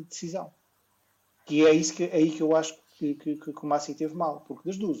mudança de decisão. Que é isso aí que eu acho que o Massi teve mal, porque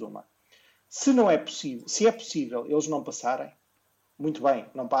das duas, uma. Se é possível eles não passarem, muito bem,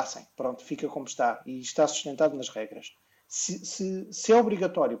 não passem, pronto, fica como está e está sustentado nas regras. Se é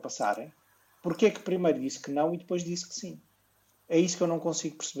obrigatório passarem, porque é que primeiro disse que não e depois disse que sim? É isso que eu não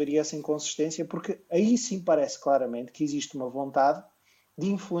consigo perceber, e essa inconsistência, porque aí sim parece claramente que existe uma vontade de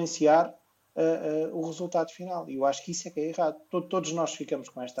influenciar o resultado final. E eu acho que isso é que é errado. Todos nós ficamos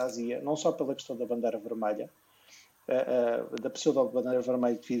com esta azia, não só pela questão da bandeira vermelha, da pseudo bandeira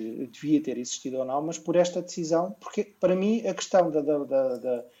vermelha devia ter existido ou não, mas por esta decisão, porque para mim a questão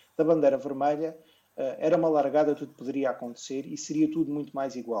da bandeira vermelha era uma largada, tudo poderia acontecer e seria tudo muito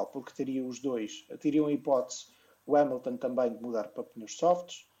mais igual, porque teria os dois, teriam a hipótese, o Hamilton também de mudar para pneus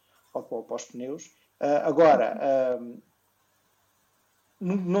softs, ou para os pneus. Agora,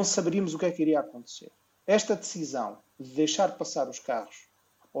 não saberíamos o que é que iria acontecer. Esta decisão de deixar passar os carros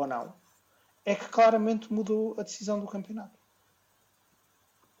ou não, é que claramente mudou a decisão do campeonato.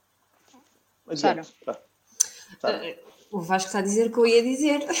 Adiante. O Vasco está a dizer o que eu ia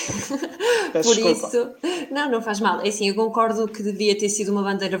dizer. Peço Por desculpa. isso, não faz mal. É assim, eu concordo que devia ter sido uma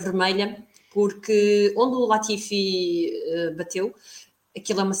bandeira vermelha, porque onde o Latifi bateu,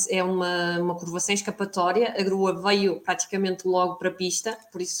 aquilo é uma curva sem escapatória, a grua veio praticamente logo para a pista,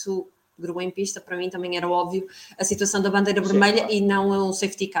 por isso, grua em pista, para mim também era óbvio a situação da bandeira vermelha e não um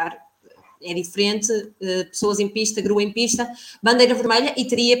safety car. É diferente, pessoas em pista, grua em pista, bandeira vermelha e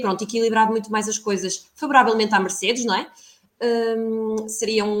teria, equilibrado muito mais as coisas favoravelmente à Mercedes, não é?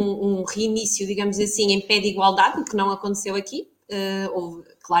 Seria um reinício, digamos assim, em pé de igualdade, o que não aconteceu aqui.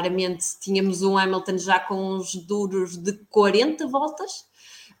 Claramente tínhamos um Hamilton já com uns duros de 40 voltas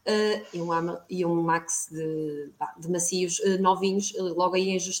e um Max de macios novinhos, logo aí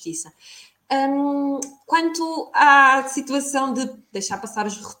em justiça. Quanto à situação de deixar passar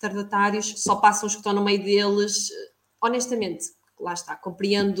os retardatários, só passam os que estão no meio deles, honestamente, lá está,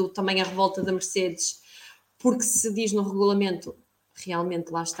 compreendo também a revolta da Mercedes, porque se diz no regulamento, realmente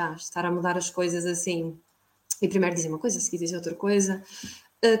lá está, estar a mudar as coisas assim, e primeiro dizer uma coisa, a seguir dizer outra coisa,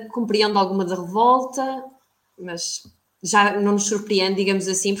 compreendo alguma da revolta, mas já não nos surpreende, digamos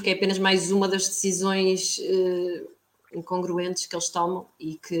assim, porque é apenas mais uma das decisões incongruentes que eles tomam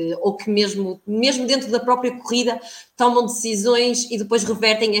ou que mesmo dentro da própria corrida tomam decisões e depois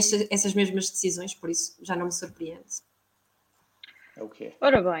revertem essas mesmas decisões, por isso já não me surpreende. É o que é.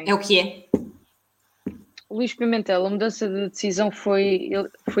 Ora bem. É o que é. Luís Pimentel, a mudança de decisão foi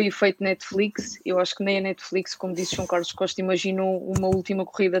efeito Netflix. Eu acho que nem a Netflix, como disse João Carlos Costa, imaginou uma última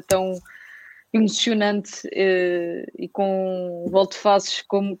corrida tão emocionante e com volte-faces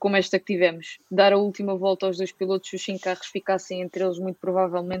como esta que tivemos. Dar a última volta aos dois pilotos, se os 5 carros ficassem entre eles, muito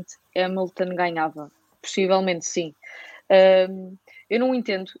provavelmente Hamilton ganhava. Possivelmente sim. Eu não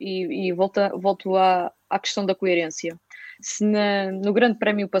entendo e volto à questão da coerência. Se no Grande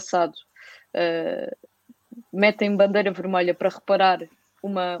Prémio passado metem bandeira vermelha para reparar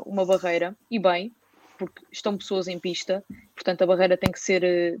uma barreira, e bem, porque estão pessoas em pista, portanto a barreira tem que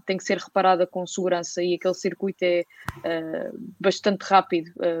ser reparada com segurança e aquele circuito é bastante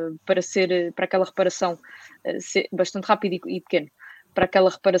rápido para aquela reparação ser bastante rápido e pequeno, para aquela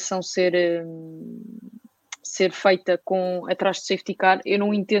reparação ser feita atrás de safety car. Eu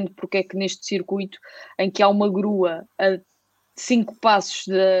não entendo porque é que neste circuito em que há uma grua a 5 passos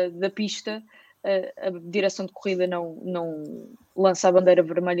da pista, a direção de corrida não lança a bandeira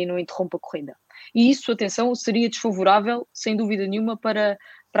vermelha e não interrompe a corrida. E isso, atenção, seria desfavorável, sem dúvida nenhuma, para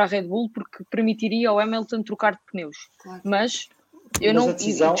a Red Bull, porque permitiria ao Hamilton trocar de pneus. Claro. Mas a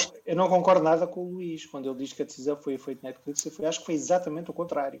decisão, eu não concordo nada com o Luís, quando ele diz que a decisão foi efeito Netflix, acho que foi exatamente o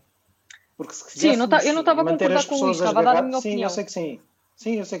contrário. Porque se quiséssemos eu não estava a concordar com o Luís, estava a dar a minha opinião. Sim, eu sei que sim.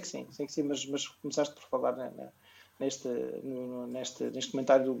 Sim, eu sei que sim, mas começaste por falar neste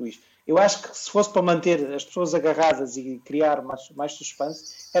comentário do Luís. Eu acho que se fosse para manter as pessoas agarradas e criar mais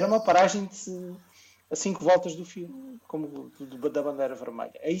suspense, era uma paragem a 5 voltas do fio, como da bandeira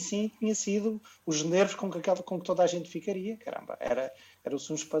vermelha. Aí sim tinha sido os nervos com que toda a gente ficaria. Caramba, era o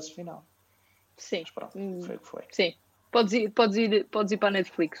suspense final. Sim. Mas pronto, foi o que foi. Sim. Podes ir para a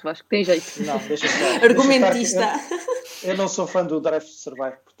Netflix, acho que tem jeito. Não, deixa estar. Argumentista. Eu não sou fã do Drive to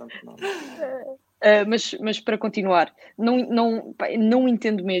Survive, portanto não. Mas para continuar, não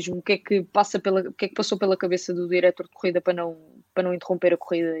entendo mesmo o que é que passou pela cabeça do diretor de corrida para não interromper a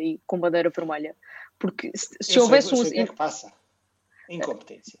corrida e com bandeira vermelha. Porque se houvesse o que é que passa?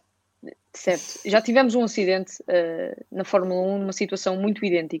 Incompetência. Certo. Já tivemos um acidente na Fórmula 1, numa situação muito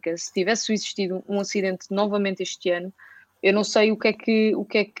idêntica. Se tivesse existido um acidente novamente este ano, eu não sei o que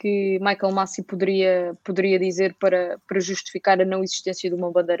é que Michael Masi poderia dizer para justificar a não existência de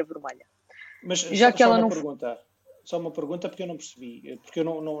uma bandeira vermelha. Mas já que só uma pergunta, porque eu não percebi, porque eu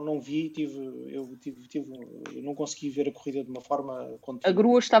não vi, eu não consegui ver a corrida de uma forma contínua. A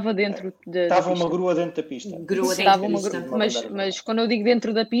grua estava dentro da Estava pista. Uma grua dentro da pista. Mas quando eu digo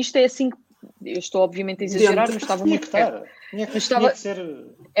dentro da pista é assim, eu estou obviamente a exagerar, mas estava muito perto.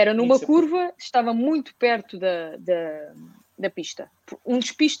 Era numa curva, estava muito perto da pista. Um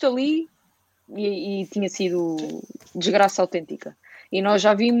despiste ali e tinha sido desgraça autêntica. E nós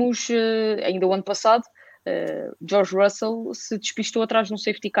já vimos, ainda o ano passado, George Russell se despistou atrás de um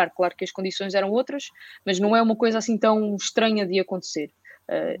safety car. Claro que as condições eram outras, mas não é uma coisa assim tão estranha de acontecer.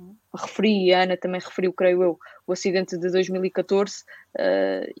 Referi, e a Ana também referiu, creio eu, o acidente de 2014,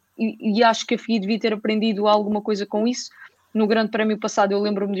 e acho que a FIA devia ter aprendido alguma coisa com isso. No Grande Prémio passado eu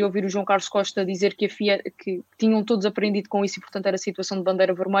lembro-me de ouvir o João Carlos Costa dizer que a FIA que tinham todos aprendido com isso e portanto era situação de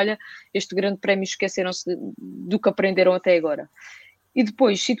bandeira vermelha. Este Grande Prémio esqueceram-se do que aprenderam até agora. E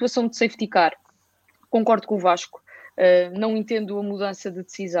depois, situação de safety car, concordo com o Vasco, não entendo a mudança de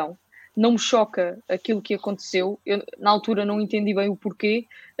decisão. Não me choca aquilo que aconteceu. Eu, na altura, não entendi bem o porquê.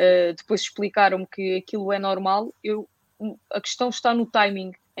 Depois explicaram-me que aquilo é normal. A questão está no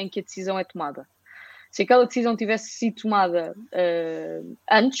timing em que a decisão é tomada. Se aquela decisão tivesse sido tomada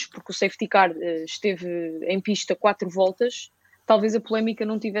antes, porque o safety car esteve em pista 4 voltas, talvez a polémica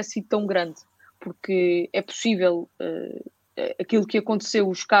não tivesse sido tão grande, porque é possível aquilo que aconteceu,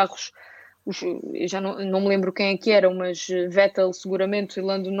 os carros... eu já não me lembro quem é que eram, mas Vettel seguramente,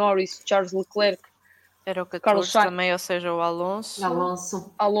 Lando Norris, Charles Leclerc, era o 14 Carlos Sainz, também, ou seja, o Alonso.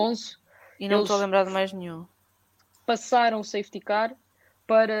 E não estou a lembrar de mais nenhum. Passaram o safety car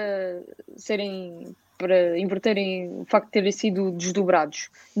para inverterem o facto de terem sido desdobrados.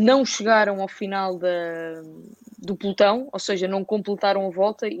 Não chegaram ao final do pelotão, ou seja, não completaram a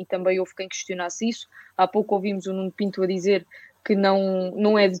volta, e também houve quem questionasse isso. Há pouco ouvimos o Nuno Pinto a dizer que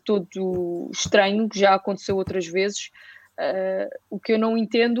não é de todo estranho, que já aconteceu outras vezes. O que eu não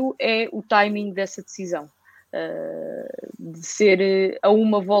entendo é o timing dessa decisão, de ser a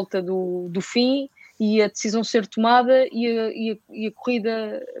uma volta do fim e a decisão ser tomada e a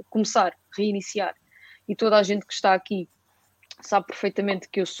corrida começar, reiniciar. E toda a gente que está aqui sabe perfeitamente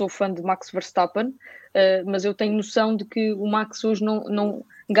que eu sou fã de Max Verstappen, mas eu tenho noção de que o Max hoje não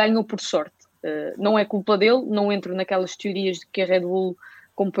ganhou por sorte. Não é culpa dele, não entro naquelas teorias de que a Red Bull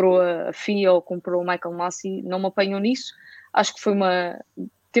comprou a FIA ou comprou o Michael Masi, não me apanham nisso. Acho que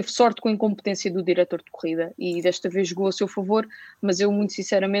teve sorte com a incompetência do diretor de corrida e desta vez jogou a seu favor, mas eu muito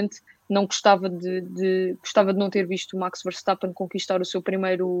sinceramente não gostava de não ter visto o Max Verstappen conquistar o seu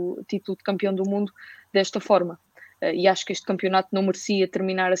primeiro título de campeão do mundo desta forma. E acho que este campeonato não merecia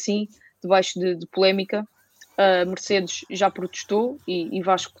terminar assim, debaixo de polémica. A Mercedes já protestou e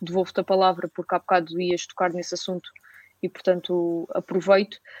Vasco, devolvo-te a palavra porque há bocado ias tocar nesse assunto e, portanto,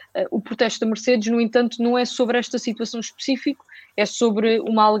 aproveito. O protesto da Mercedes, no entanto, não é sobre esta situação específica, é sobre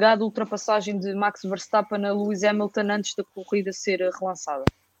uma alegada ultrapassagem de Max Verstappen a Lewis Hamilton antes da corrida ser relançada.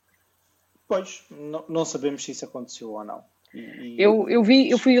 Pois, não sabemos se isso aconteceu ou não. Eu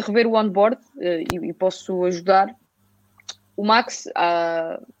fui rever o onboard e posso ajudar. O Max,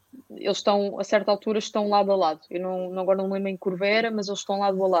 eles estão, a certa altura, estão lado a lado. Eu agora não me lembro em curva era, mas eles estão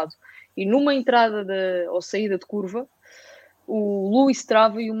lado a lado. E numa entrada ou saída de curva, o Lewis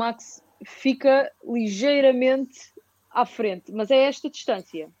trava e o Max fica ligeiramente à frente. Mas é esta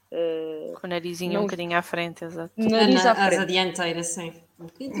distância. Com o narizinho um bocadinho à frente, exato. Nariz à frente. Asa dianteira, sim.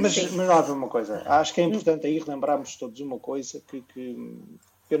 Mas lá ver uma coisa. Acho que é importante aí relembrarmos todos uma coisa que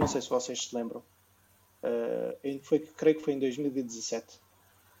eu não sei se vocês se lembram. Creio que foi em 2017.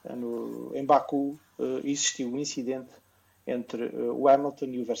 Em Baku existiu um incidente entre o Hamilton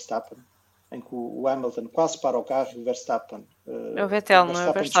e o Verstappen, em que o Hamilton quase para o carro e o Verstappen... É o Vettel, não é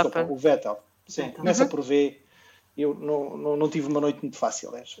o Verstappen? Desculpa, o Vettel. Sim, começa por V. Eu não tive uma noite muito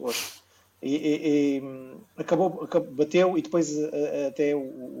fácil hoje. Acabou, bateu e depois até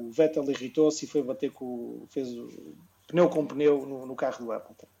o Vettel irritou-se e foi bater fez o pneu com pneu no carro do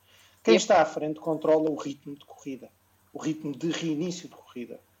Hamilton. Quem está à frente controla o ritmo de corrida, o ritmo de reinício de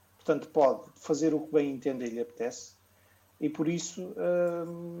corrida. Portanto, pode fazer o que bem entende e lhe apetece. E por isso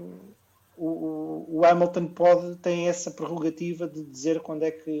o Hamilton tem essa prerrogativa de dizer quando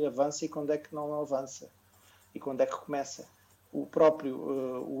é que avança e quando é que não avança. E quando é que começa.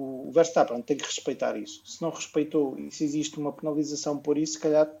 O Verstappen tem que respeitar isso. Se não respeitou e se existe uma penalização por isso, se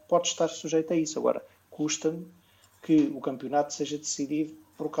calhar pode estar sujeito a isso. Agora, custa-me que o campeonato seja decidido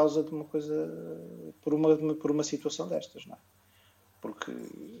por causa de uma coisa, por uma situação destas, não é? Porque,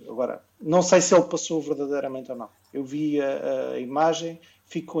 agora, não sei se ele passou verdadeiramente ou não. Eu vi a imagem,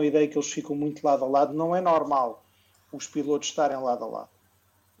 fico com a ideia que eles ficam muito lado a lado. Não é normal os pilotos estarem lado a lado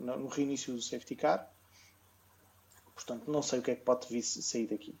no reinício do safety car. Portanto, não sei o que é que pode vir sair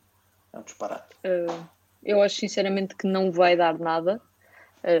daqui. É um disparate. Eu acho sinceramente que não vai dar nada,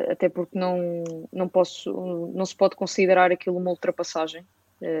 até porque não se pode considerar aquilo uma ultrapassagem.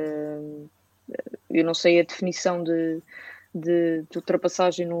 Eu não sei a definição de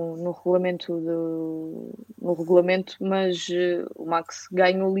ultrapassagem no regulamento, mas o Max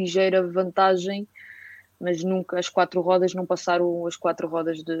ganhou ligeira vantagem, mas nunca as 4 rodas não passaram as 4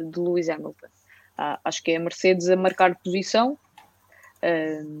 rodas de Lewis Hamilton. Acho que é a Mercedes a marcar posição.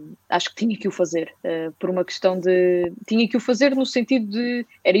 Acho que tinha que o fazer, por uma questão de... Tinha que o fazer no sentido de...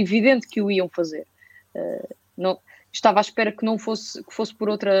 Era evidente que o iam fazer. Não, estava à espera que não fosse, que fosse por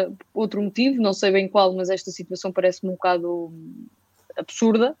outro motivo, não sei bem qual, mas esta situação parece-me um bocado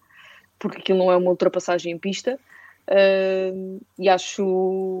absurda, porque aquilo não é uma ultrapassagem em pista. E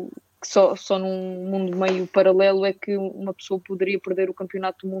acho que só num mundo meio paralelo é que uma pessoa poderia perder o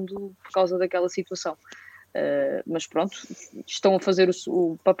campeonato do mundo por causa daquela situação. Mas pronto, estão a fazer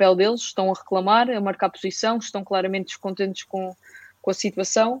o papel deles, estão a reclamar, a marcar posição, estão claramente descontentes com a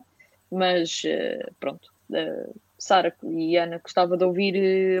situação, mas pronto. Sara e Ana, gostava de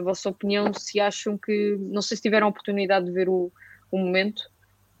ouvir a vossa opinião, se acham que, não sei se tiveram a oportunidade de ver o momento,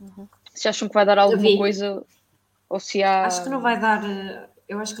 se acham que vai dar alguma coisa, ou se há... Acho que não vai dar,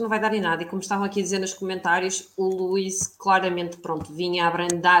 eu acho que não vai dar em nada, e como estavam aqui a dizer nos comentários, o Lewis claramente, pronto, vinha a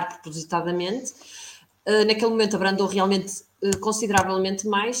abrandar propositadamente. Naquele momento abrandou realmente consideravelmente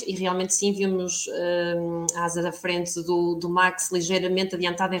mais, e realmente sim, vimos a asa da frente do Max ligeiramente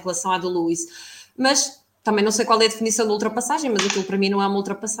adiantada em relação à do Lewis, mas também não sei qual é a definição de ultrapassagem, mas aquilo para mim não é uma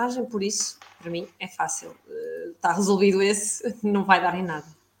ultrapassagem, por isso para mim é fácil, está resolvido esse, não vai dar em nada.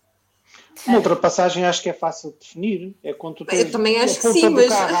 Uma ultrapassagem acho que é fácil de definir, é quando tu tens eu também acho a ponta que sim, do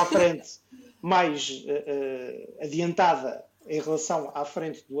carro à frente mais adiantada em relação à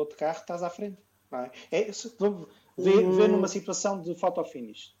frente do outro carro, estás à frente. Não é? Vê numa situação de photo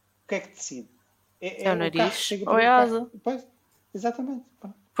finish. O que é que decide? É o nariz ou é a asa. Pois, exatamente.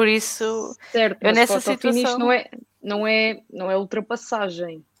 Por isso, certo, eu nessa situação não é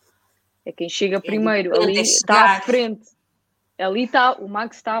ultrapassagem. É quem chega primeiro. Ali está à frente. Ali está, o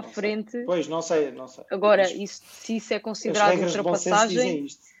Max está à frente. Pois, não sei. Agora, se isso é considerado ultrapassagem...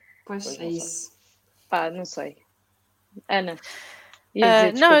 Pois é isso. Pá, não sei. Ana...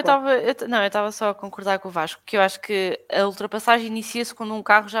 Não, eu estava só a concordar com o Vasco, que eu acho que a ultrapassagem inicia-se quando um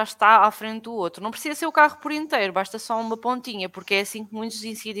carro já está à frente do outro. Não precisa ser o carro por inteiro, basta só uma pontinha, porque é assim que muitos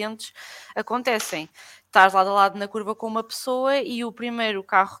incidentes acontecem. Estás lado a lado na curva com uma pessoa e o primeiro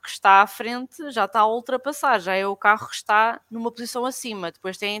carro que está à frente já está a ultrapassar, já é o carro que está numa posição acima,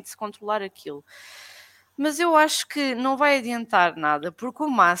 depois têm de se controlar aquilo. Mas eu acho que não vai adiantar nada, porque o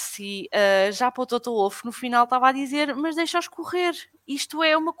Massi, já para o Toto Wolff, no final estava a dizer, mas deixa-os correr, isto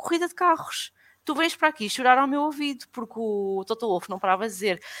é uma corrida de carros. Tu vens para aqui chorar ao meu ouvido, porque o Toto Wolff não parava a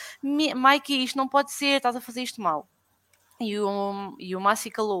dizer, Mikey, isto não pode ser, estás a fazer isto mal. E o Massi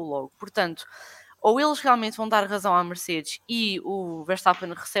calou logo. Portanto, ou eles realmente vão dar razão à Mercedes e o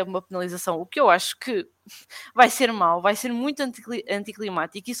Verstappen recebe uma penalização, o que eu acho que vai ser mau, vai ser muito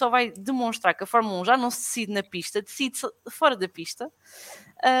anticlimático e só vai demonstrar que a Fórmula 1 já não se decide na pista, decide-se fora da pista.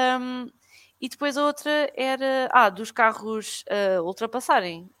 E depois a outra era dos carros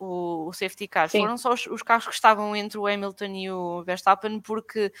ultrapassarem o safety car. Sim. Foram só os carros que estavam entre o Hamilton e o Verstappen,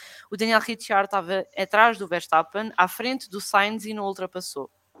 porque o Daniel Ricciardo estava atrás do Verstappen, à frente do Sainz e não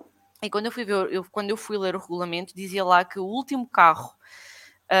ultrapassou. E quando eu fui ler o regulamento, dizia lá que o último carro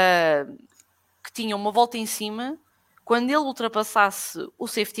que tinha uma volta em cima, quando ele ultrapassasse o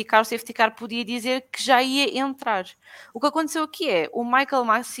safety car podia dizer que já ia entrar. O que aconteceu aqui é, o Michael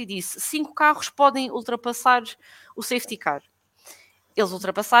Masi disse, 5 carros podem ultrapassar o safety car. Eles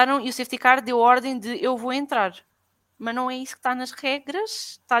ultrapassaram e o safety car deu ordem de eu vou entrar. Mas não é isso que está nas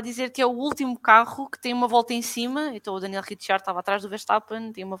regras, está a dizer que é o último carro que tem uma volta em cima, então o Daniel Ricciardo estava atrás do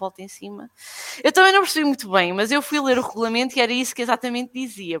Verstappen, tem uma volta em cima. Eu também não percebi muito bem, mas eu fui ler o regulamento e era isso que exatamente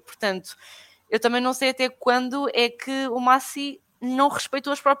dizia, portanto, eu também não sei até quando é que o Massi não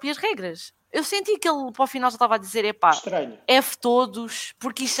respeitou as próprias regras. Eu senti que ele para o final já estava a dizer, F todos,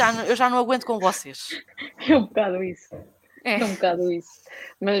 porque isso eu já não aguento com vocês. É um bocado isso. É um bocado isso,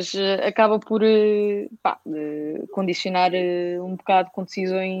 mas acaba por condicionar um bocado com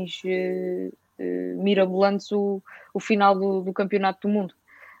decisões mirabolantes o final do Campeonato do Mundo,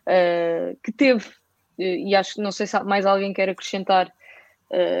 que teve, e acho que não sei se mais alguém quer acrescentar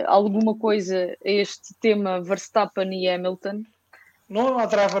alguma coisa a este tema Verstappen e Hamilton. Não há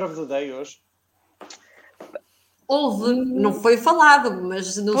driver of the day hoje? Houve, não foi falado,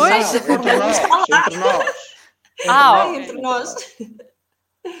 mas no site da Fórmula 1 está lá. Entre nós. Entre nós.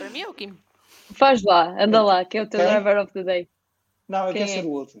 Para mim é o Kim. Faz lá, anda lá, que é o teu driver of the day. Não, eu quero ser o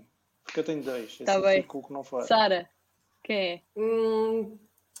último, porque eu tenho 2. Está bem. Sara, quem é?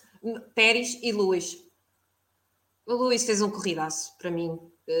 Pérez e Lewis. O Lewis fez um corridaço, para mim.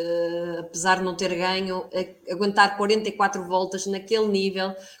 Apesar de não ter ganho, aguentar 44 voltas naquele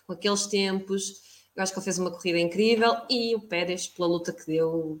nível, com aqueles tempos, eu acho que ele fez uma corrida incrível, e o Pérez, pela luta que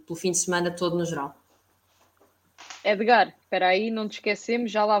deu, pelo fim de semana todo no geral. Edgar, espera aí, não te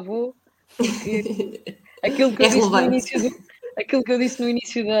esquecemos, já lá vou. Porque aquilo que eu disse no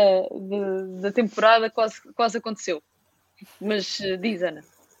início da temporada quase aconteceu. Mas diz, Ana.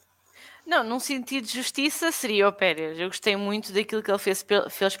 Não, num sentido de justiça seria o Pérez. Eu gostei muito daquilo que ele fez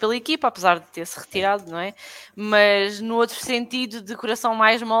pela equipa, apesar de ter-se retirado, não é? Mas no outro sentido, de coração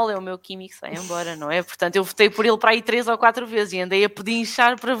mais mole, é o meu Kimi que sai embora, não é? Portanto, eu votei por ele para aí 3 ou 4 vezes e andei a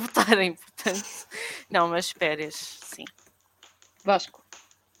pedinchar para votarem, portanto... Não, mas Pérez, sim. Vasco.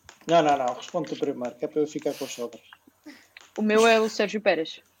 Não, responde tu primeiro, que é para eu ficar com os sobras. O meu é o Sérgio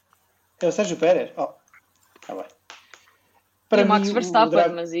Pérez. É o Sérgio Pérez? Oh, está bem. Para Max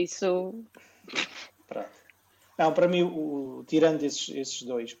Verstappen, mas isso... Pronto. Não, para mim, tirando esses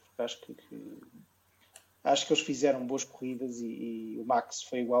dois, porque acho que eles fizeram boas corridas e o Max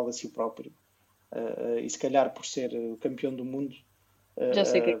foi igual a si próprio. E se calhar por ser o campeão do mundo,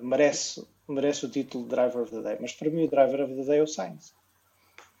 merece o título de Driver of the Day. Mas para mim o Driver of the Day é o Sainz.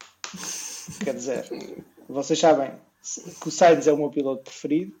 Quer dizer, vocês sabem que o Sainz é o meu piloto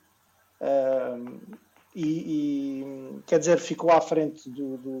preferido. Quer dizer, ficou à frente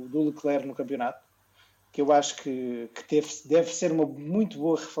do Leclerc no campeonato, que eu acho que deve ser uma muito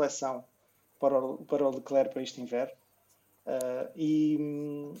boa reflexão para o Leclerc para este inverno.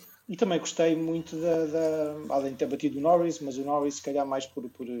 E também gostei muito além de ter batido o Norris, mas o Norris se calhar mais por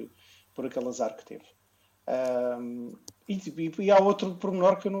aquele azar que teve. E há outro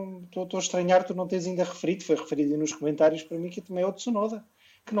pormenor que eu estou a estranhar, tu não tens ainda referido, foi referido nos comentários para mim, que também é o Tsunoda,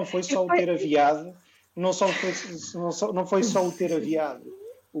 que não foi só o ter aviado, não foi só o ter aviado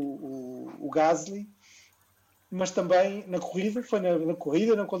o Gasly, mas também na corrida, foi na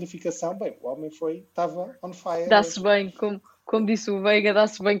corrida, na qualificação, bem, o homem estava on fire. Dá-se bem, como disse o Veiga,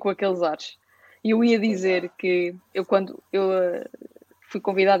 dá-se bem com aqueles ares. E eu ia dizer que quando eu fui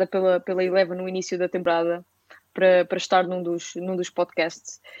convidada pela Eleven no início da temporada para estar num dos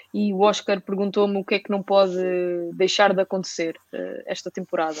podcasts, e o Oscar perguntou-me o que é que não pode deixar de acontecer esta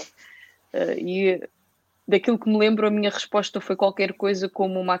temporada. E daquilo que me lembro, a minha resposta foi qualquer coisa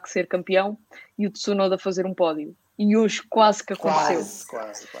como o Max ser campeão e o Tsunoda fazer um pódio. E hoje quase que aconteceu.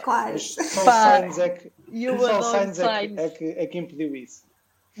 Quase. Só o Sainz é que impediu isso.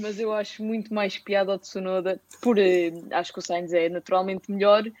 Mas eu acho muito mais piada ao Tsunoda, acho que o Sainz é naturalmente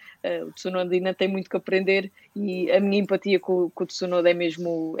melhor, o Tsunoda ainda tem muito que aprender e a minha empatia com o Tsunoda é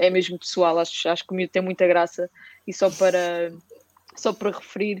mesmo pessoal, acho que o miúdo tem muita graça. E só para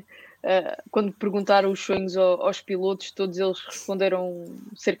referir, quando perguntaram os sonhos aos pilotos, todos eles responderam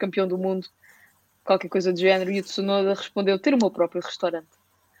ser campeão do mundo, qualquer coisa do género, e o Tsunoda respondeu ter o meu próprio restaurante.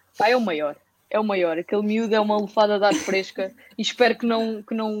 É o maior, aquele miúdo é uma lufada de ar fresca e espero que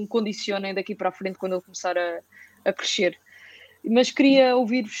não condicionem daqui para a frente quando ele começar a crescer. Mas queria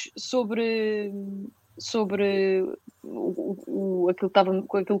ouvir-vos sobre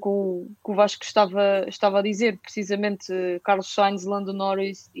aquilo que o Vasco estava a dizer, precisamente Carlos Sainz, Lando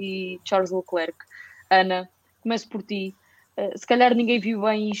Norris e Charles Leclerc. Ana, começo por ti. Se calhar ninguém viu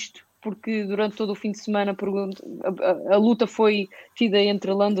bem isto, porque durante todo o fim de semana a luta foi tida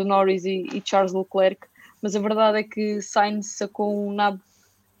entre Lando Norris e Charles Leclerc, mas a verdade é que Sainz sacou um nabo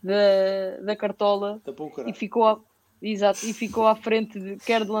da cartola e ficou à frente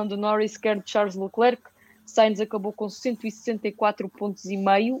quer de Lando Norris, quer de Charles Leclerc. Sainz acabou com 164 pontos e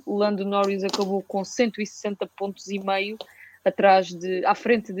meio, Lando Norris acabou com 160 pontos e meio, à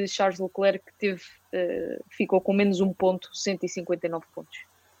frente de Charles Leclerc, que ficou com menos um ponto, 159 pontos.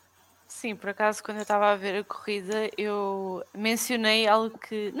 Sim, por acaso, quando eu estava a ver a corrida, eu mencionei algo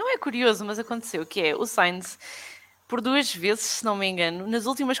que não é curioso, mas aconteceu, que é o Sainz, por 2 vezes, se não me engano, nas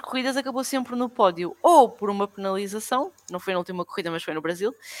últimas corridas acabou sempre no pódio, ou por uma penalização, não foi na última corrida, mas foi no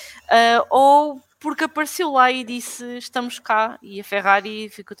Brasil, ou porque apareceu lá e disse, estamos cá, e a Ferrari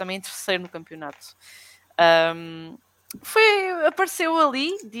ficou também em terceiro no campeonato. Apareceu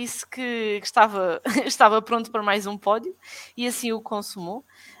ali, disse que estava pronto para mais um pódio, e assim o consumou.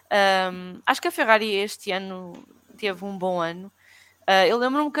 Acho que a Ferrari este ano teve um bom ano. Eu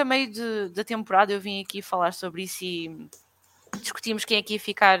lembro-me que a meio da temporada eu vim aqui falar sobre isso e discutimos quem é que ia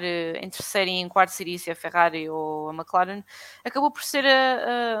ficar em terceiro e em quarto, seria se a Ferrari ou a McLaren. Acabou por ser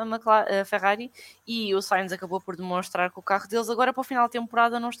a Ferrari, e o Sainz acabou por demonstrar que o carro deles agora para o final da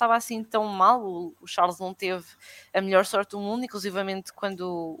temporada não estava assim tão mal. O Charles não teve a melhor sorte do mundo, inclusivamente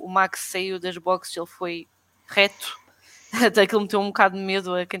quando o Max saiu das boxes ele foi reto. Até aquilo meteu um bocado de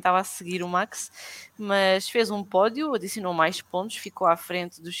medo a quem estava a seguir o Max, mas fez um pódio, adicionou mais pontos, ficou à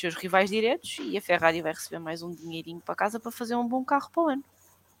frente dos seus rivais diretos, e a Ferrari vai receber mais um dinheirinho para casa para fazer um bom carro para o ano.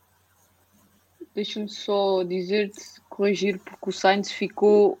 Deixa-me só corrigir, porque o Sainz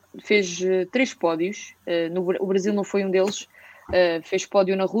fez 3 pódios, o Brasil não foi um deles, Fez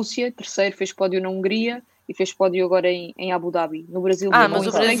pódio na Rússia, terceiro fez pódio na Hungria e fez pódio agora em Abu Dhabi. No Brasil... mas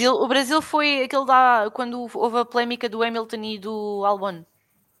o Brasil foi aquele quando houve a polémica do Hamilton e do Albon,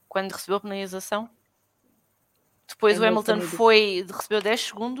 quando recebeu a penalização. Depois o Hamilton recebeu 10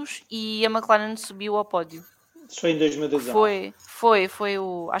 segundos e a McLaren subiu ao pódio. Isso foi em 2019. Foi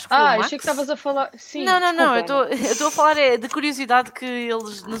o... Acho que foi o Max. Achei que estavas a falar... Sim, não, eu estou a falar de curiosidade que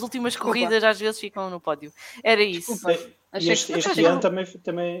eles nas últimas corridas às vezes ficam no pódio. Era isso. E este ano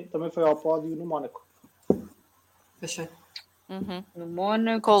também foi ao pódio no Mónaco. Fechou. No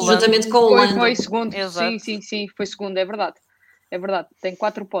Mónaco. Juntamente com o Lando. Foi segundo. Sim, foi segundo, é verdade. Tem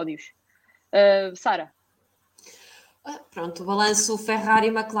 4 pódios. Sara? Pronto, o balanço Ferrari e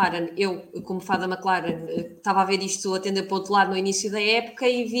McLaren. Eu, como fã da McLaren, estava a ver isto a tender para o outro lado no início da época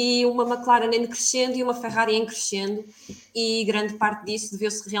e vi uma McLaren em crescendo e uma Ferrari em crescendo, e grande parte disso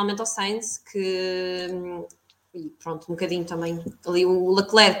deveu-se realmente ao Sainz, e pronto, um bocadinho também ali o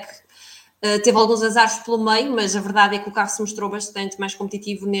Leclerc teve alguns azares pelo meio, mas a verdade é que o carro se mostrou bastante mais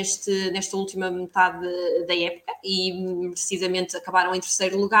competitivo nesta última metade da época e precisamente acabaram em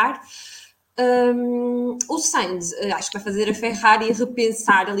terceiro lugar. O Sainz, acho que vai fazer a Ferrari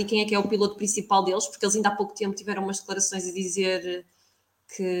repensar ali quem é que é o piloto principal deles, porque eles ainda há pouco tempo tiveram umas declarações a dizer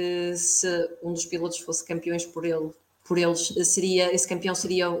que se um dos pilotos fosse campeões por eles, esse campeão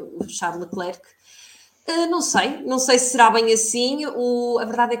seria o Charles Leclerc. Não sei se será bem assim. A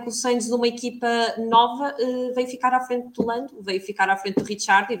verdade é que o Sainz, numa equipa nova, veio ficar à frente do Lando, veio ficar à frente do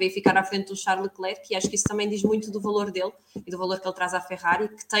Ricciardo e veio ficar à frente do Charles Leclerc, e acho que isso também diz muito do valor dele e do valor que ele traz à Ferrari,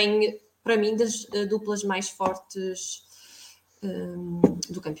 que tem, para mim, das duplas mais fortes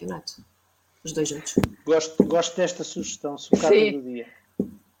do campeonato, os dois juntos. Gosto desta sugestão, sucata do dia.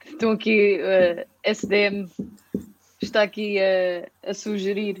 Estão aqui, SDM está aqui a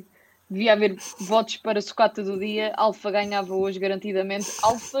sugerir, devia haver votos para a sucata do dia. Alfa ganhava hoje garantidamente,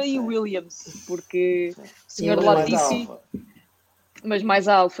 Alfa e Williams, porque o senhor Latifi, mas mais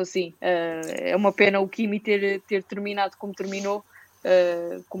a Alfa, sim. É uma pena o Kimi ter terminado como terminou,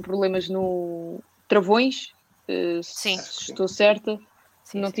 com problemas no travões, se estou certa.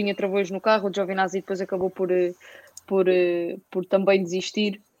 Não tinha travões no carro. O Giovinazzi depois acabou por também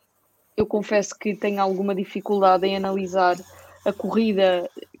desistir. Eu confesso que tenho alguma dificuldade em analisar a corrida,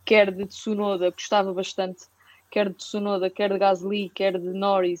 quer de Tsunoda, gostava bastante, quer de Tsunoda, quer de Gasly, quer de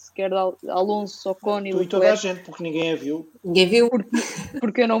Norris, quer de Alonso, Ocon e Leclerc. Toda a gente, porque ninguém a viu. Ninguém viu.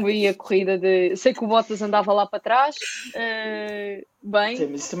 Porque eu não vi a corrida de... Sei que o Bottas andava lá para trás, bem... Sim,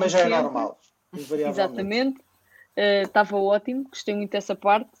 mas isso também já é normal. Exatamente. Estava ótimo, gostei muito dessa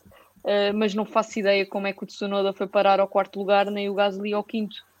parte, mas não faço ideia como é que o Tsunoda foi parar ao 4º lugar, nem o Gasly ao 5º.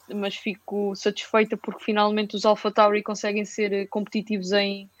 Mas fico satisfeita porque finalmente os AlphaTauri conseguem ser competitivos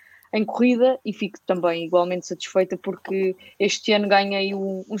em corrida, e fico também igualmente satisfeita porque este ano ganhei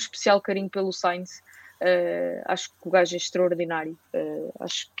um especial carinho pelo Sainz. Acho que o gajo é extraordinário,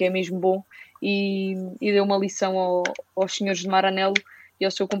 acho que é mesmo bom, e deu uma lição aos senhores de Maranello e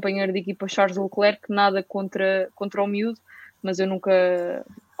ao seu companheiro de equipa Charles Leclerc. Nada contra o miúdo, mas eu nunca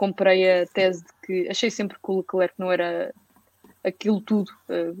comprei a tese de que... Achei sempre que o Leclerc não era aquilo tudo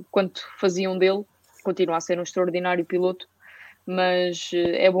quanto faziam dele. Continua a ser um extraordinário piloto, mas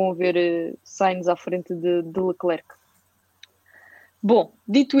é bom ver Sainz à frente de Leclerc. Bom,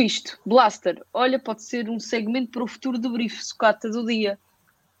 dito isto, Blaster, olha, pode ser um segmento para o futuro do brief, sucata do dia.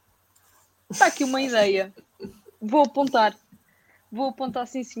 Está aqui uma ideia. Vou apontar,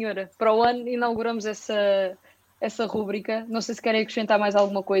 sim senhora. Para o ano inauguramos essa rúbrica. Não sei se querem acrescentar mais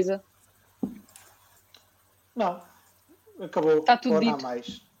alguma coisa. Não. Acabou. Está tudo dito.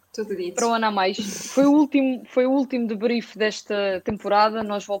 Tudo dito. Para o ano a mais. Foi o último debrief desta temporada.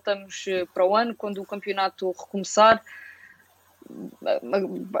 Nós voltamos para o ano, quando o campeonato recomeçar.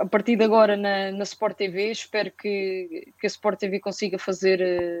 A partir de agora na Sport TV. Espero que a Sport TV consiga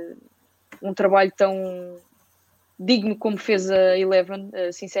fazer um trabalho tão digno como fez a Eleven,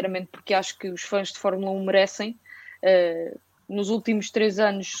 sinceramente, porque acho que os fãs de Fórmula 1 merecem. Nos últimos 3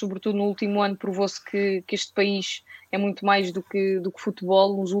 anos, sobretudo no último ano, provou-se que este país é muito mais do que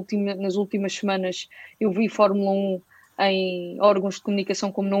futebol. Nas últimas semanas eu vi Fórmula 1 em órgãos de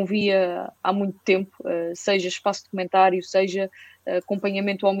comunicação como não via há muito tempo, seja espaço documentário, seja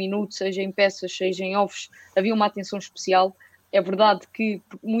acompanhamento ao minuto, seja em peças, seja em offs. Havia uma atenção especial. É verdade que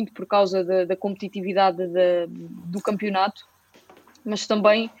muito por causa da competitividade do campeonato, mas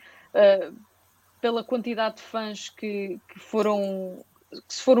também pela quantidade de fãs que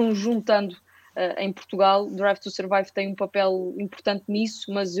se foram juntando em Portugal. Drive to Survive tem um papel importante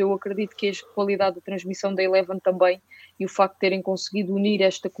nisso, mas eu acredito que a qualidade da transmissão da Eleven também, e o facto de terem conseguido unir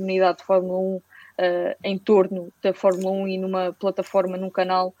esta comunidade de Fórmula 1 em torno da Fórmula 1 e numa plataforma, num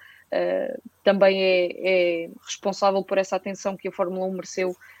canal, também é responsável por essa atenção que a Fórmula 1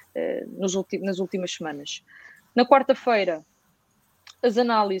 mereceu nas últimas semanas. Na quarta-feira, as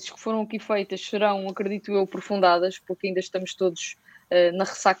análises que foram aqui feitas serão, acredito eu, aprofundadas, porque ainda estamos todos na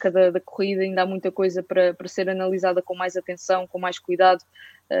ressaca da corrida, ainda há muita coisa para ser analisada com mais atenção, com mais cuidado,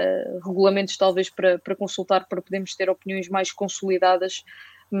 regulamentos talvez para consultar, para podermos ter opiniões mais consolidadas,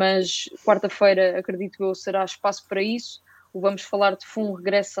 mas quarta-feira, acredito eu, será espaço para isso. O Vamos Falar de F1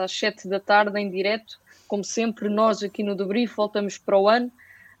 regressa às 7 da tarde em direto, como sempre. Nós aqui no Debrief voltamos para o ano,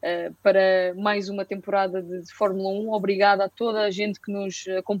 para mais uma temporada de Fórmula 1. Obrigada a toda a gente que nos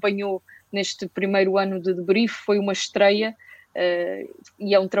acompanhou neste primeiro ano de Debrief. Foi uma estreia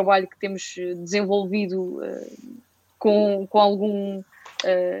e é um trabalho que temos desenvolvido com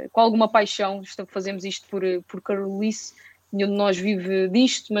alguma paixão. Fazemos isto por carolice. Nenhum de nós vive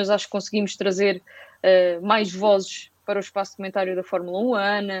disto, mas acho que conseguimos trazer mais vozes para o espaço de comentário da Fórmula 1.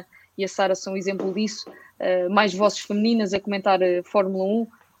 A Ana e a Sara são exemplo disso. Mais vozes femininas a comentar Fórmula 1.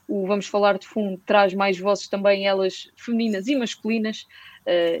 O Vamos Falar de F1 traz mais vozes também, elas femininas e masculinas,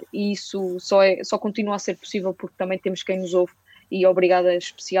 e isso só continua a ser possível porque também temos quem nos ouve, e obrigada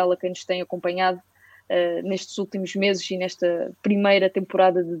especial a quem nos tem acompanhado nestes últimos meses e nesta primeira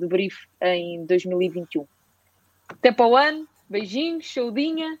temporada de Debrief em 2021. Até para o ano, beijinhos,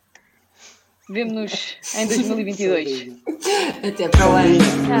 saudinha, vemo-nos em 2022. Até para o ano.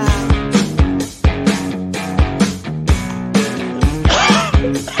 Tchau.